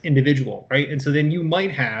says individual, right? And so then you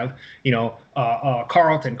might have,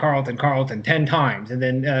 Carlton 10 times. And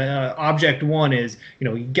then object one is,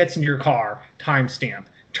 he gets into your car, timestamp,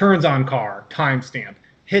 turns on car, timestamp,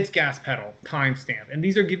 hits gas pedal, timestamp. And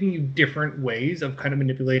these are giving you different ways of kind of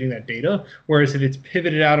manipulating that data. Whereas if it's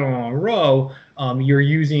pivoted out on a row, you're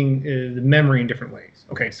using the memory in different ways.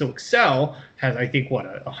 Okay, so Excel has, I think,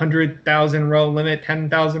 what, 100,000 row limit,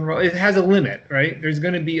 10,000 row. It has a limit, right? There's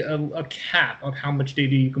going to be a cap of how much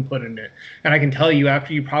data you can put in it. And I can tell you,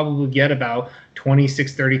 after you probably get about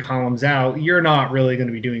 26, 30 columns out, you're not really going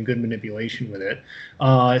to be doing good manipulation with it.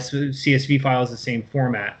 So CSV file is the same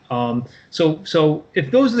format. So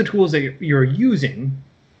if those are the tools that you're using,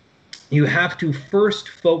 you have to first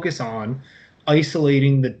focus on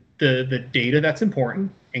isolating the data that's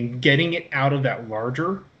important and getting it out of that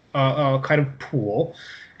larger kind of pool,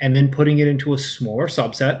 and then putting it into a smaller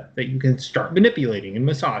subset that you can start manipulating and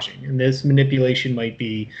massaging. And this manipulation might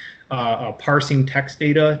be parsing text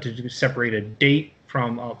data to separate a date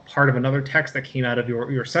from a part of another text that came out of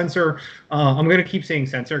your sensor. I'm going to keep saying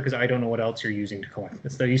sensor because I don't know what else you're using to collect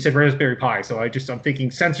this. So you said Raspberry Pi, so I'm thinking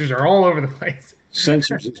sensors are all over the place.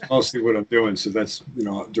 Sensors is mostly what I'm doing, so that's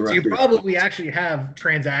directly. So you probably actually have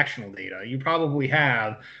transactional data. You probably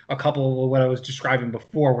have a couple of what I was describing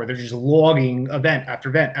before, where they're just logging event after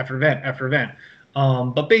event after event after event.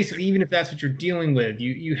 But basically, even if that's what you're dealing with,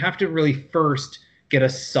 you have to really first get a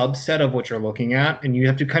subset of what you're looking at, and you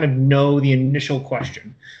have to kind of know the initial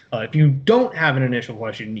question. If you don't have an initial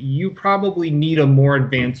question, you probably need a more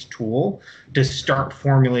advanced tool to start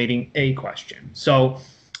formulating a question. So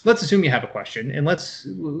let's assume you have a question, and let's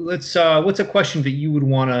what's a question that you would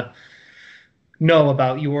want to know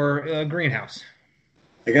about your greenhouse?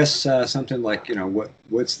 I guess something like,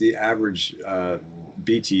 what's the average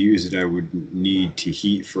BTUs that I would need to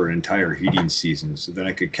heat for an entire heating season, so that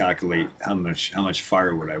I could calculate how much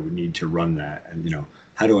firewood I would need to run that, and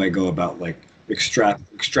how do I go about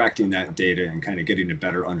extracting that data and kind of getting a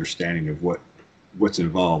better understanding of what's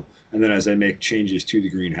involved. And then as I make changes to the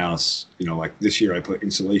greenhouse, like this year I put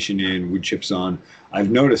insulation in, wood chips on.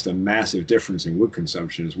 I've noticed a massive difference in wood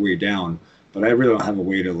consumption is way down, but I really don't have a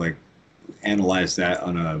way to analyze that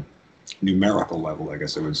on a numerical level, I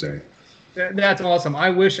guess I would say. That's awesome. I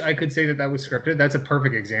wish I could say that was scripted. That's a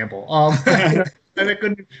perfect example. All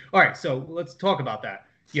right, so let's talk about that.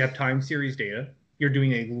 You have time series data. You're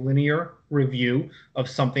doing a linear review of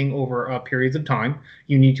something over periods of time.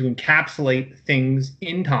 You need to encapsulate things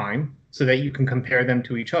in time so that you can compare them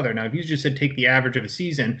to each other. Now, if you just said take the average of a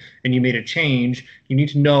season and you made a change, you need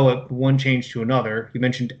to know one change to another. You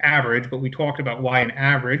mentioned average, but we talked about why an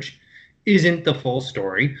average isn't the full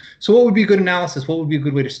story. So what would be a good analysis? What would be a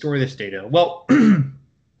good way to store this data? Well,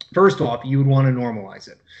 first off, you would want to normalize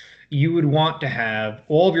it. You would want to have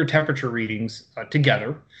all of your temperature readings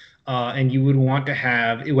together, and you would want to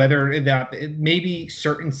have whether that maybe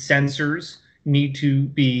certain sensors need to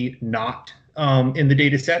be not in the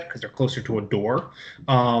data set because they're closer to a door.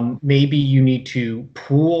 Maybe you need to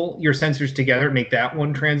pool your sensors together, make that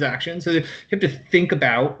one transaction. So you have to think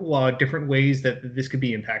about different ways that this could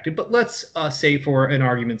be impacted. But let's say, for an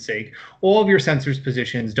argument's sake, all of your sensors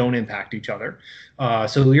positions don't impact each other.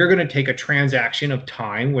 So you're going to take a transaction of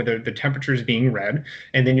time where the temperature is being read,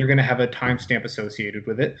 and then you're going to have a timestamp associated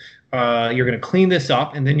with it. You're going to clean this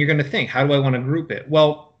up, and then you're going to think, how do I want to group it?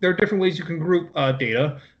 Well, there are different ways you can group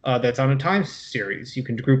data that's on a time series. You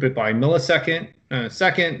can group it by millisecond,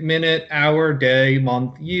 second, minute, hour, day,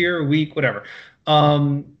 month, year, week, whatever.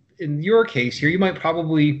 In your case here, you might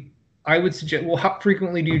probably, I would suggest, well, how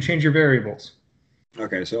frequently do you change your variables?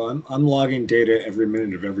 Okay, so I'm logging data every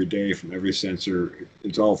minute of every day from every sensor.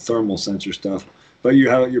 It's all thermal sensor stuff. But you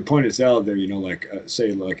have your point is out there. Like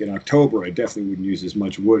say like in October, I definitely wouldn't use as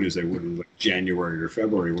much wood as I would in like January or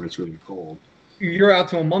February when it's really cold. You're out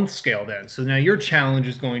to a month scale then. So now your challenge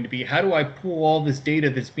is going to be, how do I pull all this data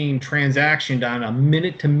that's being transactioned on a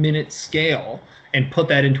minute to minute scale and put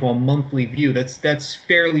that into a monthly view? That's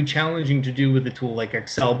fairly challenging to do with a tool like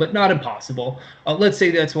Excel, but not impossible. Let's say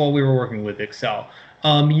that's while we were working with Excel.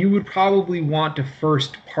 You would probably want to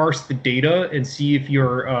first parse the data and see if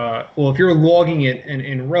you're, if you're logging it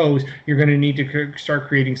in rows, you're going to need to start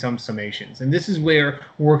creating some summations. And this is where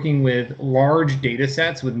working with large data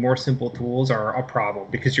sets with more simple tools are a problem,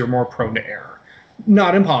 because you're more prone to error.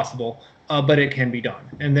 Not impossible, but it can be done.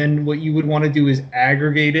 And then what you would want to do is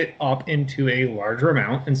aggregate it up into a larger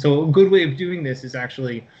amount. And so a good way of doing this is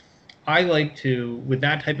actually, I like to, with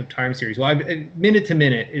that type of time series, well, minute to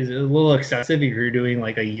minute is a little excessive if you're doing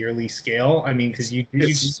like a yearly scale. I mean, because you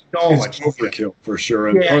so much overkill for sure.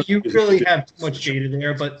 And yeah, you really have too much data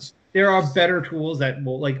there, but there are better tools that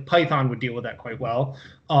will, like Python would deal with that quite well.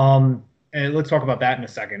 And let's talk about that in a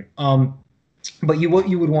second. But what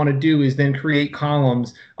you would want to do is then create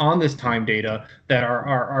columns on this time data that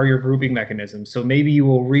are your grouping mechanisms. So maybe you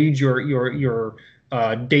will read your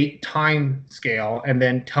date time scale and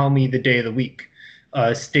then tell me the day of the week,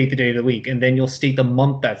 state the day of the week, and then you'll state the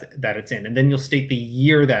month that it's in, and then you'll state the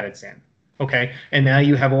year that it's in. Okay, and now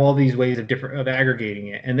you have all these ways of aggregating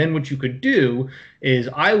it. And then what you could do is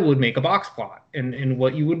I would make a box plot, and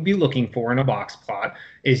what you would be looking for in a box plot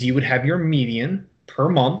is you would have your median per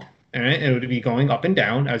month, and it would be going up and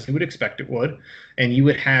down as you would expect it would, and you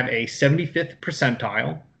would have a 75th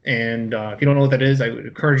percentile. And if you don't know what that is, I would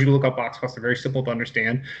encourage you to look up box plots. They're very simple to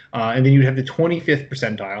understand. And then you'd have the 25th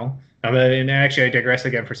percentile. And actually, I digress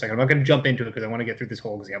again for a second. I'm not going to jump into it because I want to get through this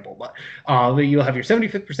whole example. But you'll have your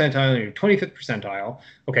 75th percentile and your 25th percentile.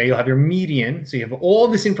 Okay, you'll have your median. So you have all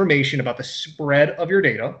this information about the spread of your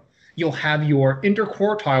data. You'll have your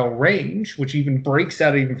interquartile range, which even breaks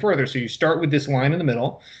out even further. So you start with this line in the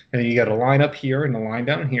middle, and then you got a line up here and a line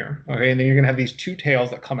down here. Okay, and then you're going to have these two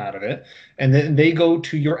tails that come out of it, and then they go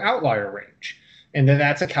to your outlier range. And then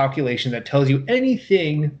that's a calculation that tells you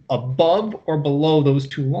anything above or below those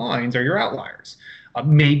two lines are your outliers.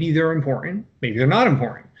 Maybe they're important, maybe they're not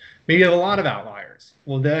important. Maybe you have a lot of outliers.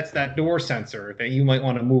 Well, that's that door sensor that you might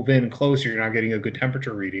want to move in closer. You're not getting a good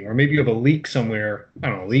temperature reading. Or maybe you have a leak somewhere, I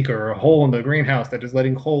don't know, a leak or a hole in the greenhouse that is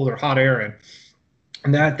letting cold or hot air in.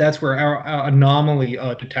 And that's where our anomaly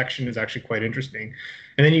detection is actually quite interesting.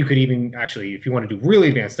 And then you could even actually, if you want to do really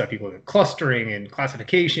advanced stuff, you can look at clustering and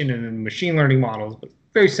classification and machine learning models. But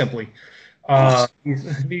very simply,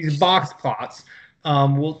 these box plots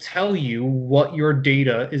will tell you what your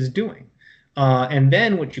data is doing. And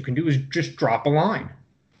then what you can do is just drop a line.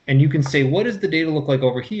 And you can say, what does the data look like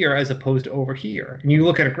over here as opposed to over here? And you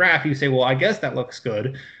look at a graph, you say, well, I guess that looks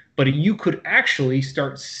good. But you could actually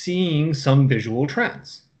start seeing some visual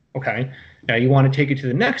trends. Okay. Now you want to take it to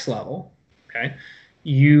the next level. Okay.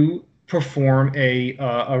 You perform a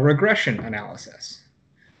regression analysis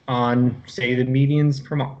on, say, the medians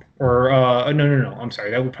per month. Or no, I'm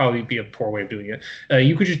sorry, that would probably be a poor way of doing it.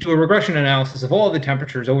 You could just do a regression analysis of all the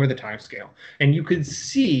temperatures over the time scale, and you could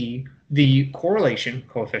see the correlation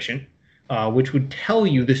coefficient, which would tell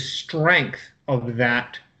you the strength of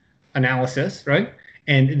that analysis, right?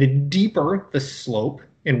 And the deeper the slope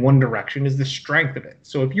in one direction is the strength of it.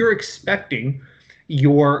 So if you're expecting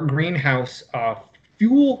your greenhouse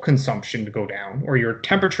fuel consumption to go down or your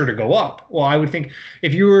temperature to go up, well, I would think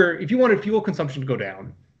if you wanted fuel consumption to go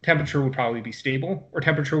down, temperature would probably be stable, or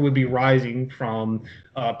temperature would be rising from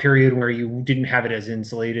a period where you didn't have it as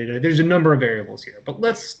insulated. There's a number of variables here, but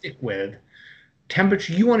let's stick with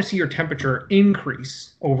temperature. You want to see your temperature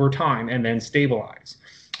increase over time and then stabilize.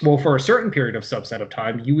 Well, for a certain period of subset of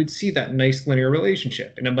time, you would see that nice linear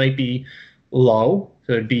relationship, and it might be low.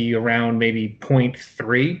 So it'd be around maybe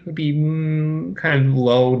 0.3, would be kind of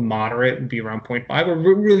low, moderate, would be around 0.5, or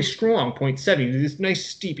really strong, 0.7. This nice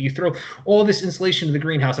steep. You throw all this insulation to the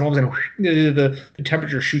greenhouse, and all of a sudden the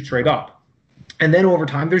temperature shoots right up. And then over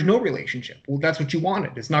time, there's no relationship. Well, that's what you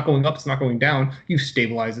wanted. It's not going up, it's not going down. You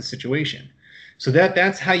stabilize the situation. So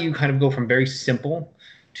that's how you kind of go from very simple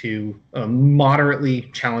to moderately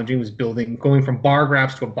challenging. Was going from bar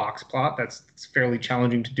graphs to a box plot. That's fairly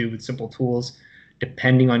challenging to do with simple tools,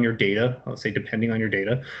 depending on your data. I'll say depending on your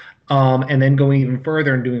data. And then going even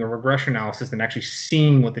further and doing a regression analysis and actually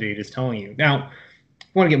seeing what the data is telling you. Now, if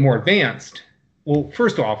you want to get more advanced, well,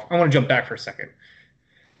 first off, I want to jump back for a second.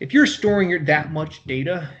 If you're storing that much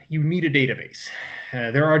data, you need a database.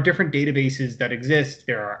 There are different databases that exist.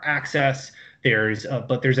 There are Access.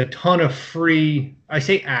 But there's a ton of free. I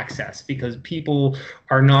say Access because people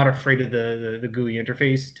are not afraid of the GUI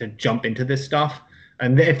interface to jump into this stuff.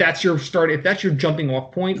 And if that's your jumping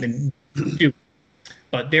off point, then do.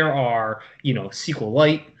 But there are,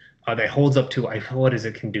 SQLite that holds up to what is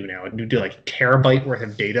it can do now? It can do like a terabyte worth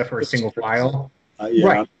of data for a single file. Yeah,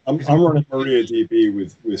 right. I'm running MariaDB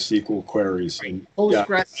with SQL queries, and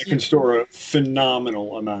I can store a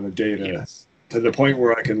phenomenal amount of data to the point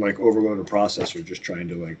where I can overload a processor just trying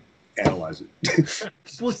to analyze it.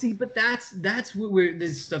 Well, see, but that's where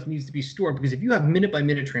this stuff needs to be stored, because if you have minute by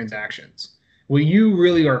minute transactions, what you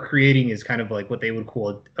really are creating is kind of like what they would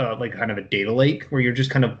call kind of a data lake, where you're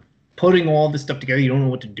just kind of putting all this stuff together. You don't know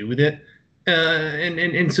what to do with it,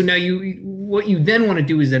 and so now what you then want to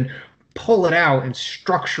do is then pull it out and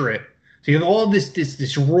structure it. So you have all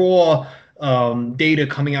this raw data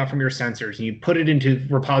coming out from your sensors, and you put it into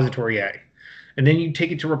repository A. And then you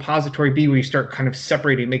take it to repository B, where you start kind of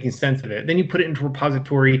separating, making sense of it. Then you put it into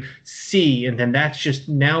repository C, and then that's just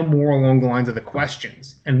now more along the lines of the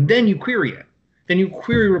questions. And then you query it. Then you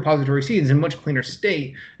query repository C, it's in a much cleaner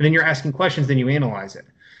state. And then you're asking questions, then you analyze it.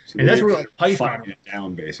 So and that's where Python it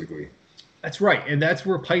down, basically. That's right, and that's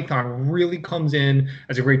where Python really comes in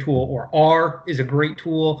as a great tool, or R is a great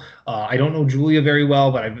tool. I don't know Julia very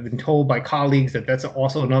well, but I've been told by colleagues that that's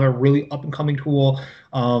also another really up-and-coming tool.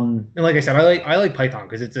 And like I said, I like Python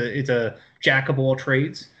because it's a jack of all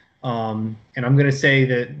trades. And I'm going to say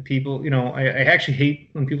that people, I actually hate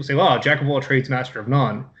when people say, "Well, jack of all trades, master of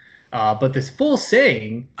none." But this full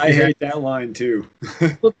saying, I hate that line too,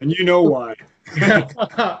 and you know why.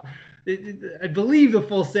 I believe the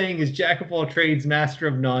full saying is jack of all trades, master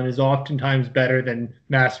of none is oftentimes better than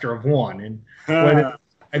master of one. And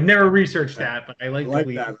I've never researched that, but I like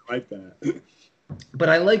that. But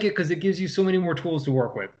I like it because it gives you so many more tools to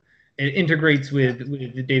work with. It integrates with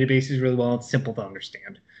the databases really well. It's simple to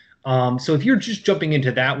understand. So if you're just jumping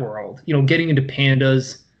into that world, getting into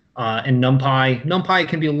pandas and NumPy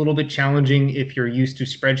can be a little bit challenging if you're used to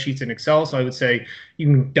spreadsheets and Excel. So I would say you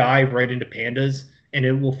can dive right into pandas, and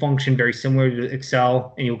it will function very similar to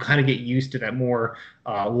Excel, and you'll kind of get used to that more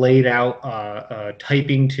laid out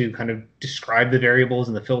typing to kind of describe the variables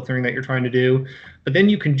and the filtering that you're trying to do. But then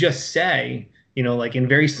you can just say, like in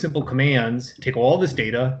very simple commands, take all this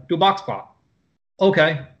data, do a box plot.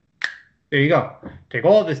 Okay, there you go. Take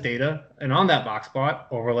all of this data, and on that box plot,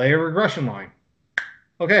 overlay a regression line.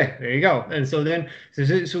 Okay, there you go. And so then,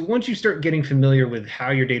 so once you start getting familiar with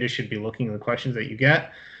how your data should be looking and the questions that you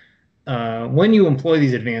get, when you employ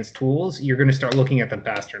these advanced tools, you're going to start looking at them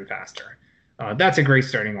faster and faster. That's a great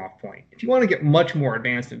starting off point. If you want to get much more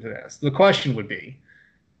advanced into this, the question would be,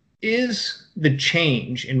 is the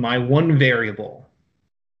change in my one variable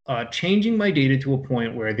changing my data to a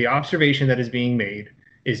point where the observation that is being made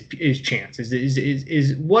is chance?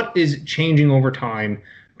 Is what is changing over time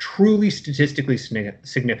truly statistically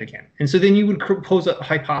significant? And so then you would propose a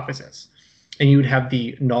hypothesis. And you would have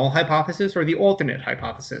the null hypothesis or the alternate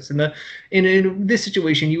hypothesis. And in this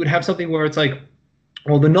situation, you would have something where it's like,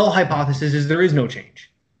 well, the null hypothesis is there is no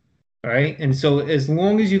change, right? And so as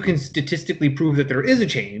long as you can statistically prove that there is a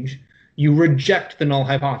change, you reject the null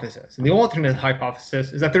hypothesis. And the alternate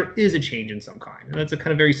hypothesis is that there is a change in some kind. And that's a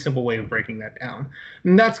kind of very simple way of breaking that down.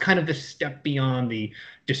 And that's kind of the step beyond the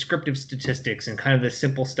descriptive statistics and kind of the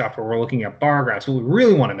simple stuff where we're looking at bar graphs. What we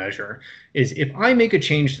really want to measure is if I make a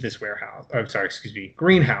change to this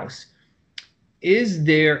greenhouse,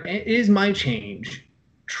 is my change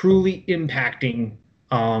truly impacting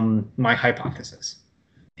my hypothesis?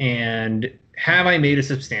 And have I made a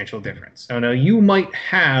substantial difference? So now you might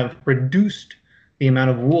have reduced the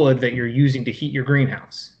amount of wood that you're using to heat your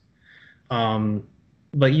greenhouse.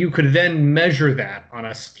 But you could then measure that on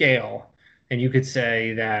a scale, and you could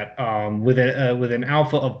say that with an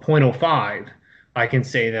alpha of 0.05, I can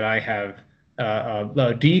say that I have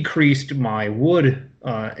decreased my wood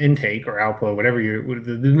intake or output, whatever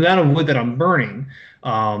the amount of wood that I'm burning,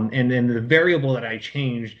 and then the variable that I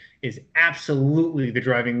changed is absolutely the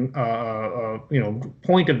driving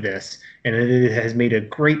point of this, and it has made a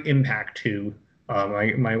great impact to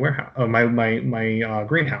my warehouse, my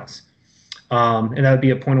greenhouse, and that would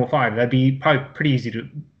be a 0.05. That'd be probably pretty easy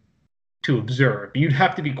to observe. You'd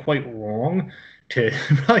have to be quite wrong to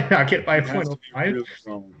probably not get by 0.05. Really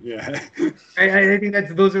yeah, I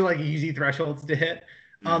think those are like easy thresholds to hit.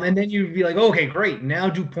 And then you'd be like, okay, great, now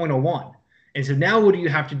do 0.01. And so now what do you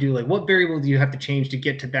have to do? Like, what variable do you have to change to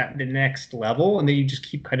get to the next level? And then you just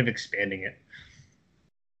keep kind of expanding it.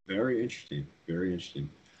 Very interesting. Very interesting.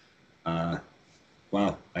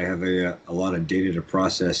 Wow, I have a lot of data to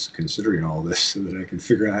process considering all this so that I can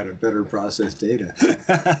figure out how to better process data.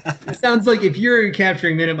 It sounds like if you're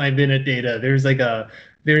capturing minute by minute data, there's a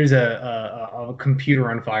computer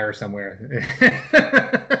on fire somewhere.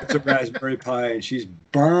 It's a Raspberry Pi and she's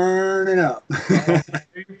burning up.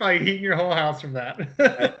 You're probably heating your whole house from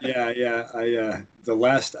that. Yeah.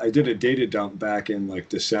 I did a data dump back in like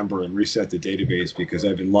December and reset the database because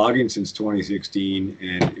I've been logging since 2016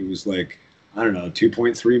 and it was like, I don't know,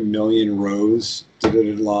 2.3 million rows that it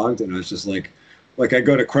had logged, and I was just like I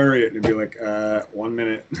go to query it and it'd be like, 1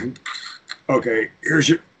 minute, okay, here's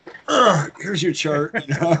your chart,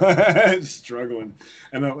 struggling,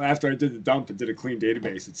 and then after I did the dump and did a clean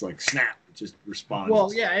database, it's like snap, it just responds.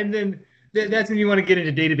 Well, yeah, and then that's when you want to get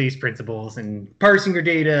into database principles and parsing your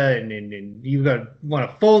data, and you want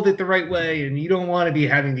to fold it the right way, and you don't want to be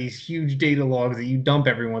having these huge data logs that you dump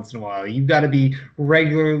every once in a while. You've got to be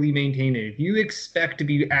regularly maintaining it. If you expect to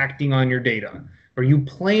be acting on your data, or you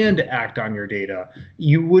plan to act on your data,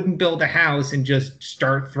 you wouldn't build a house and just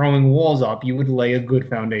start throwing walls up. You would lay a good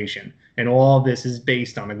foundation. And all of this is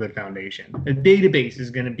based on a good foundation. A database is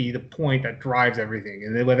going to be the point that drives everything.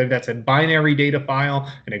 And whether that's a binary data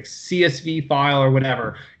file, a CSV file, or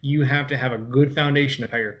whatever, you have to have a good foundation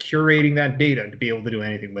of how you're curating that data to be able to do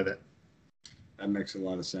anything with it. That makes a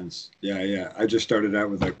lot of sense. Yeah. I just started out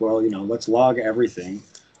with like, well, let's log everything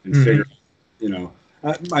and figure,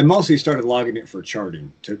 I mostly started logging it for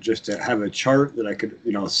charting to have a chart that I could,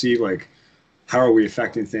 see like, how are we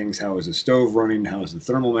affecting things? How is the stove running? How is the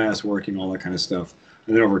thermal mass working? All that kind of stuff.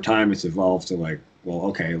 And then over time, it's evolved to like, well,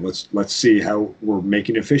 okay, let's see how we're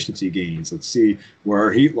making efficiency gains. Let's see where our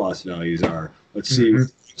heat loss values are. Let's see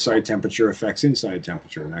outside temperature affects inside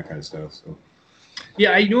temperature and that kind of stuff. So,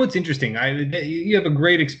 yeah, what's interesting. You have a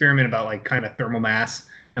great experiment about like kind of thermal mass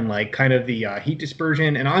and like kind of the heat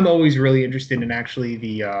dispersion. And I'm always really interested in actually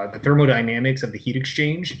the thermodynamics of the heat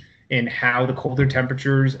exchange. And how the colder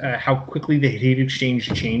temperatures, how quickly the heat exchange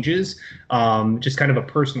changes, just kind of a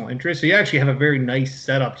personal interest. So you actually have a very nice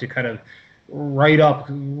setup to kind of write up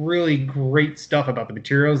really great stuff about the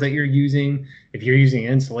materials that you're using. If you're using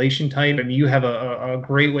insulation type, I mean, you have a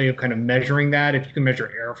great way of kind of measuring that. If you can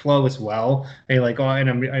measure airflow as well, and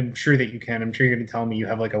I'm sure that you can. I'm sure you're going to tell me you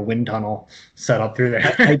have like a wind tunnel set up through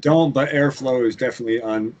there. I don't, but airflow is definitely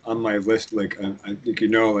on my list. Like I think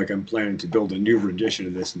I'm planning to build a new rendition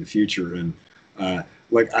of this in the future, and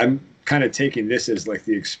I'm kind of taking this as like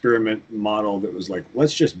the experiment model that was like,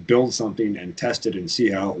 let's just build something and test it and see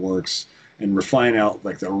how it works and refine out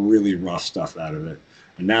like the really rough stuff out of it.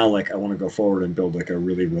 And now like I want to go forward and build like a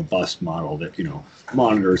really robust model that,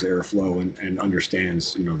 monitors airflow and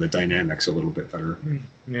understands, the dynamics a little bit better.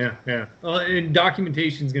 Yeah. Well, and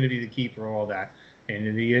documentation is going to be the key for all that. And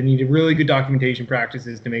you need really good documentation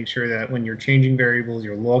practices to make sure that when you're changing variables,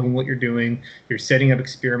 you're logging what you're doing, you're setting up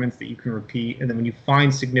experiments that you can repeat, and then when you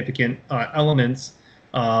find significant elements,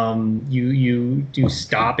 you do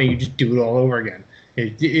stop and you just do it all over again.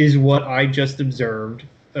 Is what I just observed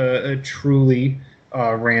truly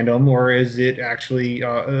random, or is it actually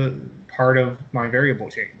part of my variable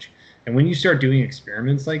change? And when you start doing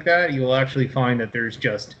experiments like that, you'll actually find that there's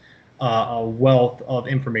just a wealth of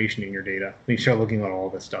information in your data. When you start looking at all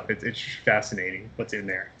this stuff, it's fascinating what's in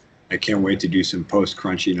there. I can't wait to do some post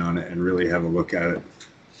crunching on it and really have a look at it.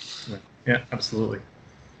 Yeah, absolutely.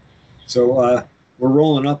 So we're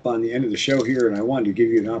rolling up on the end of the show here, and I wanted to give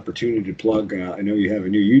you an opportunity to plug. I know you have a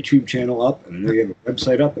new YouTube channel up, and I know you have a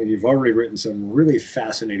website up, and you've already written some really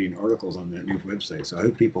fascinating articles on that new website. So I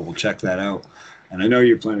hope people will check that out. And I know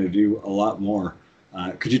you plan to do a lot more.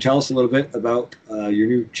 Could you tell us a little bit about your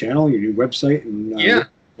new channel, your new website, and what you're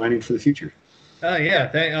planning for the future? The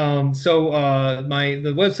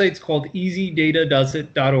website's called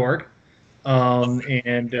easydatadoesit.org.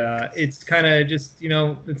 And it's kind of just,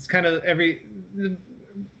 it's kind of the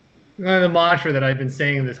mantra that I've been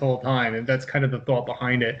saying this whole time, and that's kind of the thought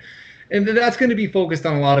behind it. And that's going to be focused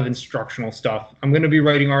on a lot of instructional stuff. I'm going to be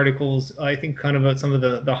writing articles, I think, kind of about some of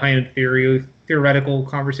the high-end theoretical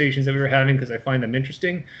conversations that we were having, because I find them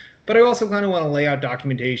interesting. But I also kind of want to lay out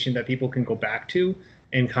documentation that people can go back to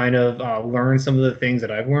and kind of learn some of the things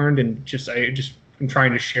that I've learned, and I'm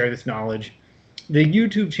trying to share this knowledge. The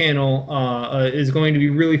YouTube channel is going to be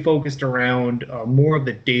really focused around more of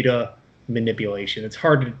the data manipulation. It's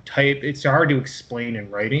hard to type, it's hard to explain in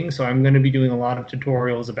writing. So I'm going to be doing a lot of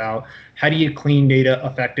tutorials about how do you clean data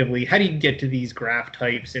effectively, how do you get to these graph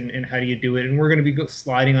types, and how do you do it. And we're going to be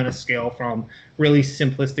sliding on a scale from really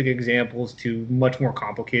simplistic examples to much more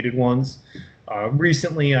complicated ones.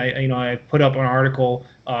 Recently, I put up an article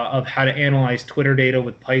of how to analyze Twitter data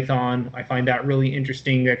with Python. I find that really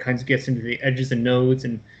interesting. That kind of gets into the edges and nodes,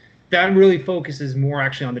 and that really focuses more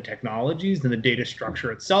actually on the technologies than the data structure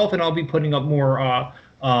itself. And I'll be putting up more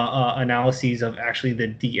analyses of actually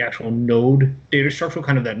the actual node data structure,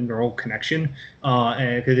 kind of that neural connection,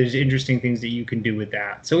 and because there's interesting things that you can do with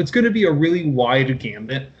that. So it's going to be a really wide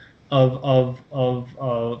gambit of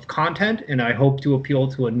content, and I hope to appeal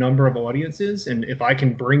to a number of audiences. And if I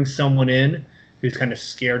can bring someone in who's kind of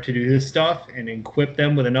scared to do this stuff and equip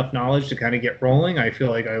them with enough knowledge to kind of get rolling, I feel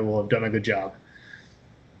like I will have done a good job.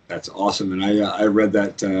 That's awesome, and I read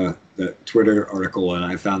that Twitter article, and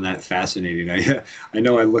I found that fascinating. I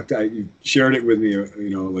know you shared it with me,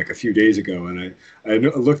 like a few days ago, and I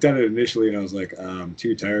looked at it initially, and I was like, I'm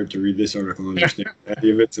too tired to read this article and understand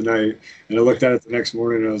any of it tonight. And I looked at it the next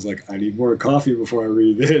morning, and I was like, I need more coffee before I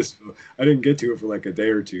read this. So I didn't get to it for like a day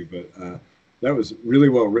or two, but that was really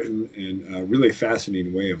well written and a really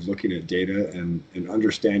fascinating way of looking at data and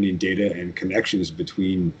understanding data and connections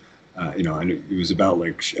between. And it was about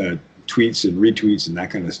like tweets and retweets and that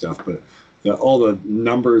kind of stuff. But all the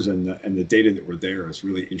numbers and the data that were there is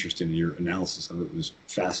really interesting. Your analysis of it was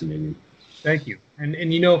fascinating. Thank you. And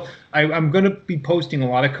I'm going to be posting a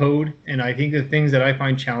lot of code, and I think the things that I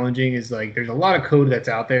find challenging is like there's a lot of code that's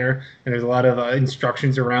out there, and there's a lot of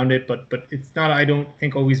instructions around it, but it's not, I don't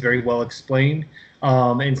think, always very well explained.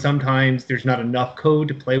 And sometimes there's not enough code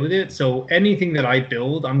to play with it. So anything that I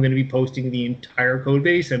build, I'm going to be posting the entire code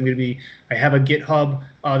base. I have a GitHub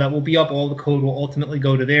that will be up. All the code will ultimately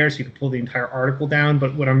go to there, so you can pull the entire article down.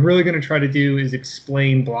 But what I'm really going to try to do is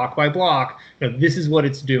explain block by block, this is what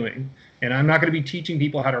it's doing. And I'm not going to be teaching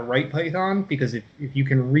people how to write Python, because if you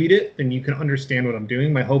can read it, then you can understand what I'm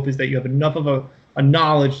doing. My hope is that you have enough of a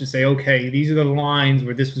knowledge to say, okay, these are the lines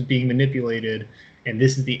where this was being manipulated, and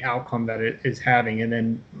this is the outcome that it is having, and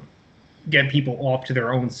then get people off to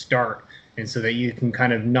their own start. And so that you can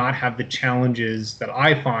kind of not have the challenges that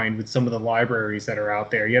I find with some of the libraries that are out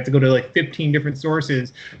there. You have to go to like 15 different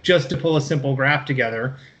sources just to pull a simple graph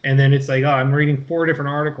together. And then it's like, oh, I'm reading 4 different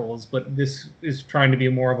articles, but this is trying to be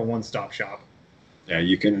more of a one-stop shop. Yeah,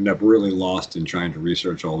 you can end up really lost in trying to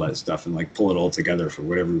research all that stuff and like pull it all together for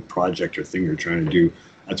whatever project or thing you're trying to do.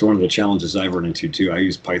 That's one of the challenges I've run into too. I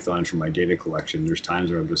use Python for my data collection. There's times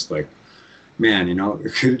where I'm just like, man,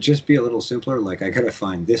 it could just be a little simpler. Like I got to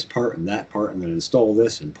find this part and that part and then install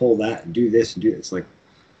this and pull that and do this and do it. It's like,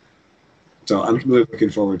 so I'm really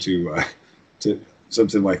looking forward to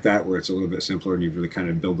something like that where it's a little bit simpler and you really kind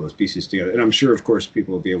of build those pieces together. And I'm sure, of course,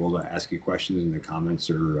 people will be able to ask you questions in the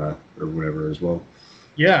comments or whatever as well.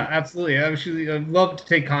 Yeah, absolutely. I'd love to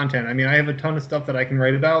take content. I mean, I have a ton of stuff that I can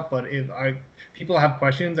write about, but if people have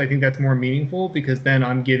questions, I think that's more meaningful, because then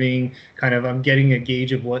I'm getting a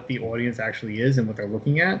gauge of what the audience actually is and what they're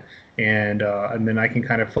looking at, and then I can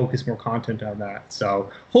kind of focus more content on that.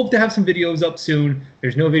 So hope to have some videos up soon.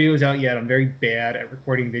 There's no videos out yet. I'm very bad at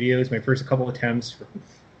recording videos. My first couple attempts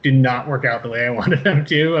did not work out the way I wanted them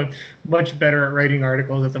to. I'm much better at writing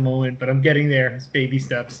articles at the moment, but I'm getting there. It's baby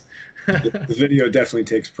steps. The video definitely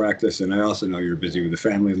takes practice, and I also know you're busy with a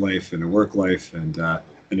family life and a work life and a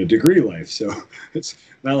degree life, so it's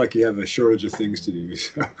not like you have a shortage of things to do.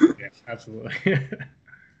 So. Yeah, absolutely.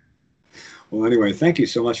 Well, anyway, thank you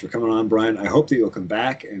so much for coming on, Brian. I hope that you'll come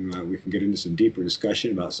back and we can get into some deeper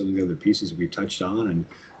discussion about some of the other pieces we touched on. And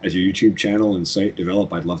as your YouTube channel and site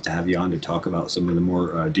develop, I'd love to have you on to talk about some of the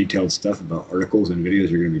more detailed stuff about articles and videos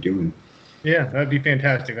you're going to be doing. Yeah, that'd be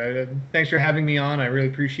fantastic. Thanks for having me on. I really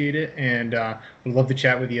appreciate it, and would love to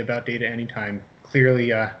chat with you about data anytime. Clearly,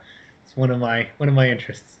 it's one of my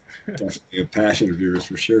interests. Definitely a passion of yours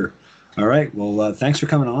for sure. All right. Well, thanks for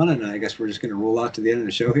coming on, and I guess we're just going to roll out to the end of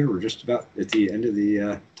the show here. We're just about at the end of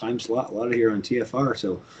the time slot, a lot of here on TFR.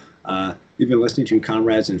 So you've been listening to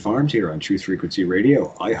Comrades in Farms here on Truth Frequency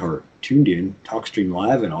Radio, iHeart, Tuned In, TalkStream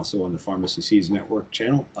Live, and also on the Pharmacy Seeds Network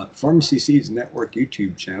channel, Pharmacy Seeds Network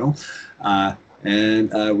YouTube channel.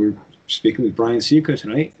 And we're speaking with Brian Siko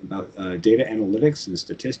tonight about data analytics and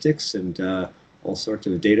statistics and all sorts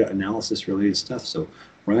of data analysis related stuff. So,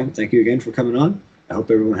 Brian, thank you again for coming on. I hope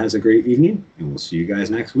everyone has a great evening, and we'll see you guys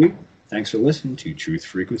next week. Thanks for listening to Truth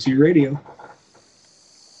Frequency Radio.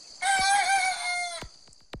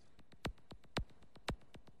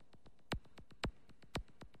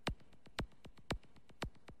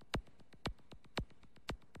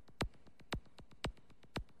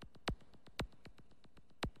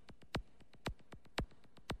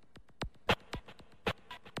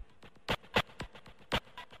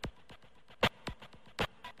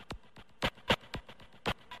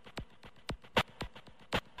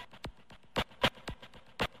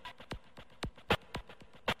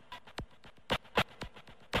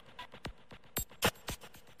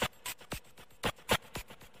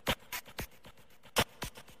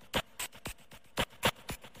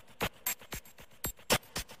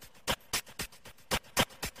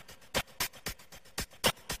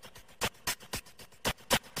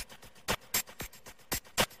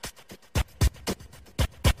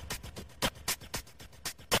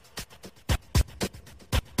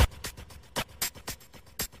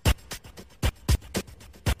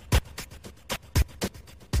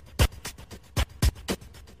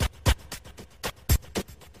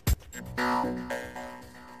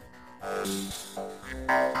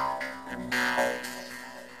 Bye.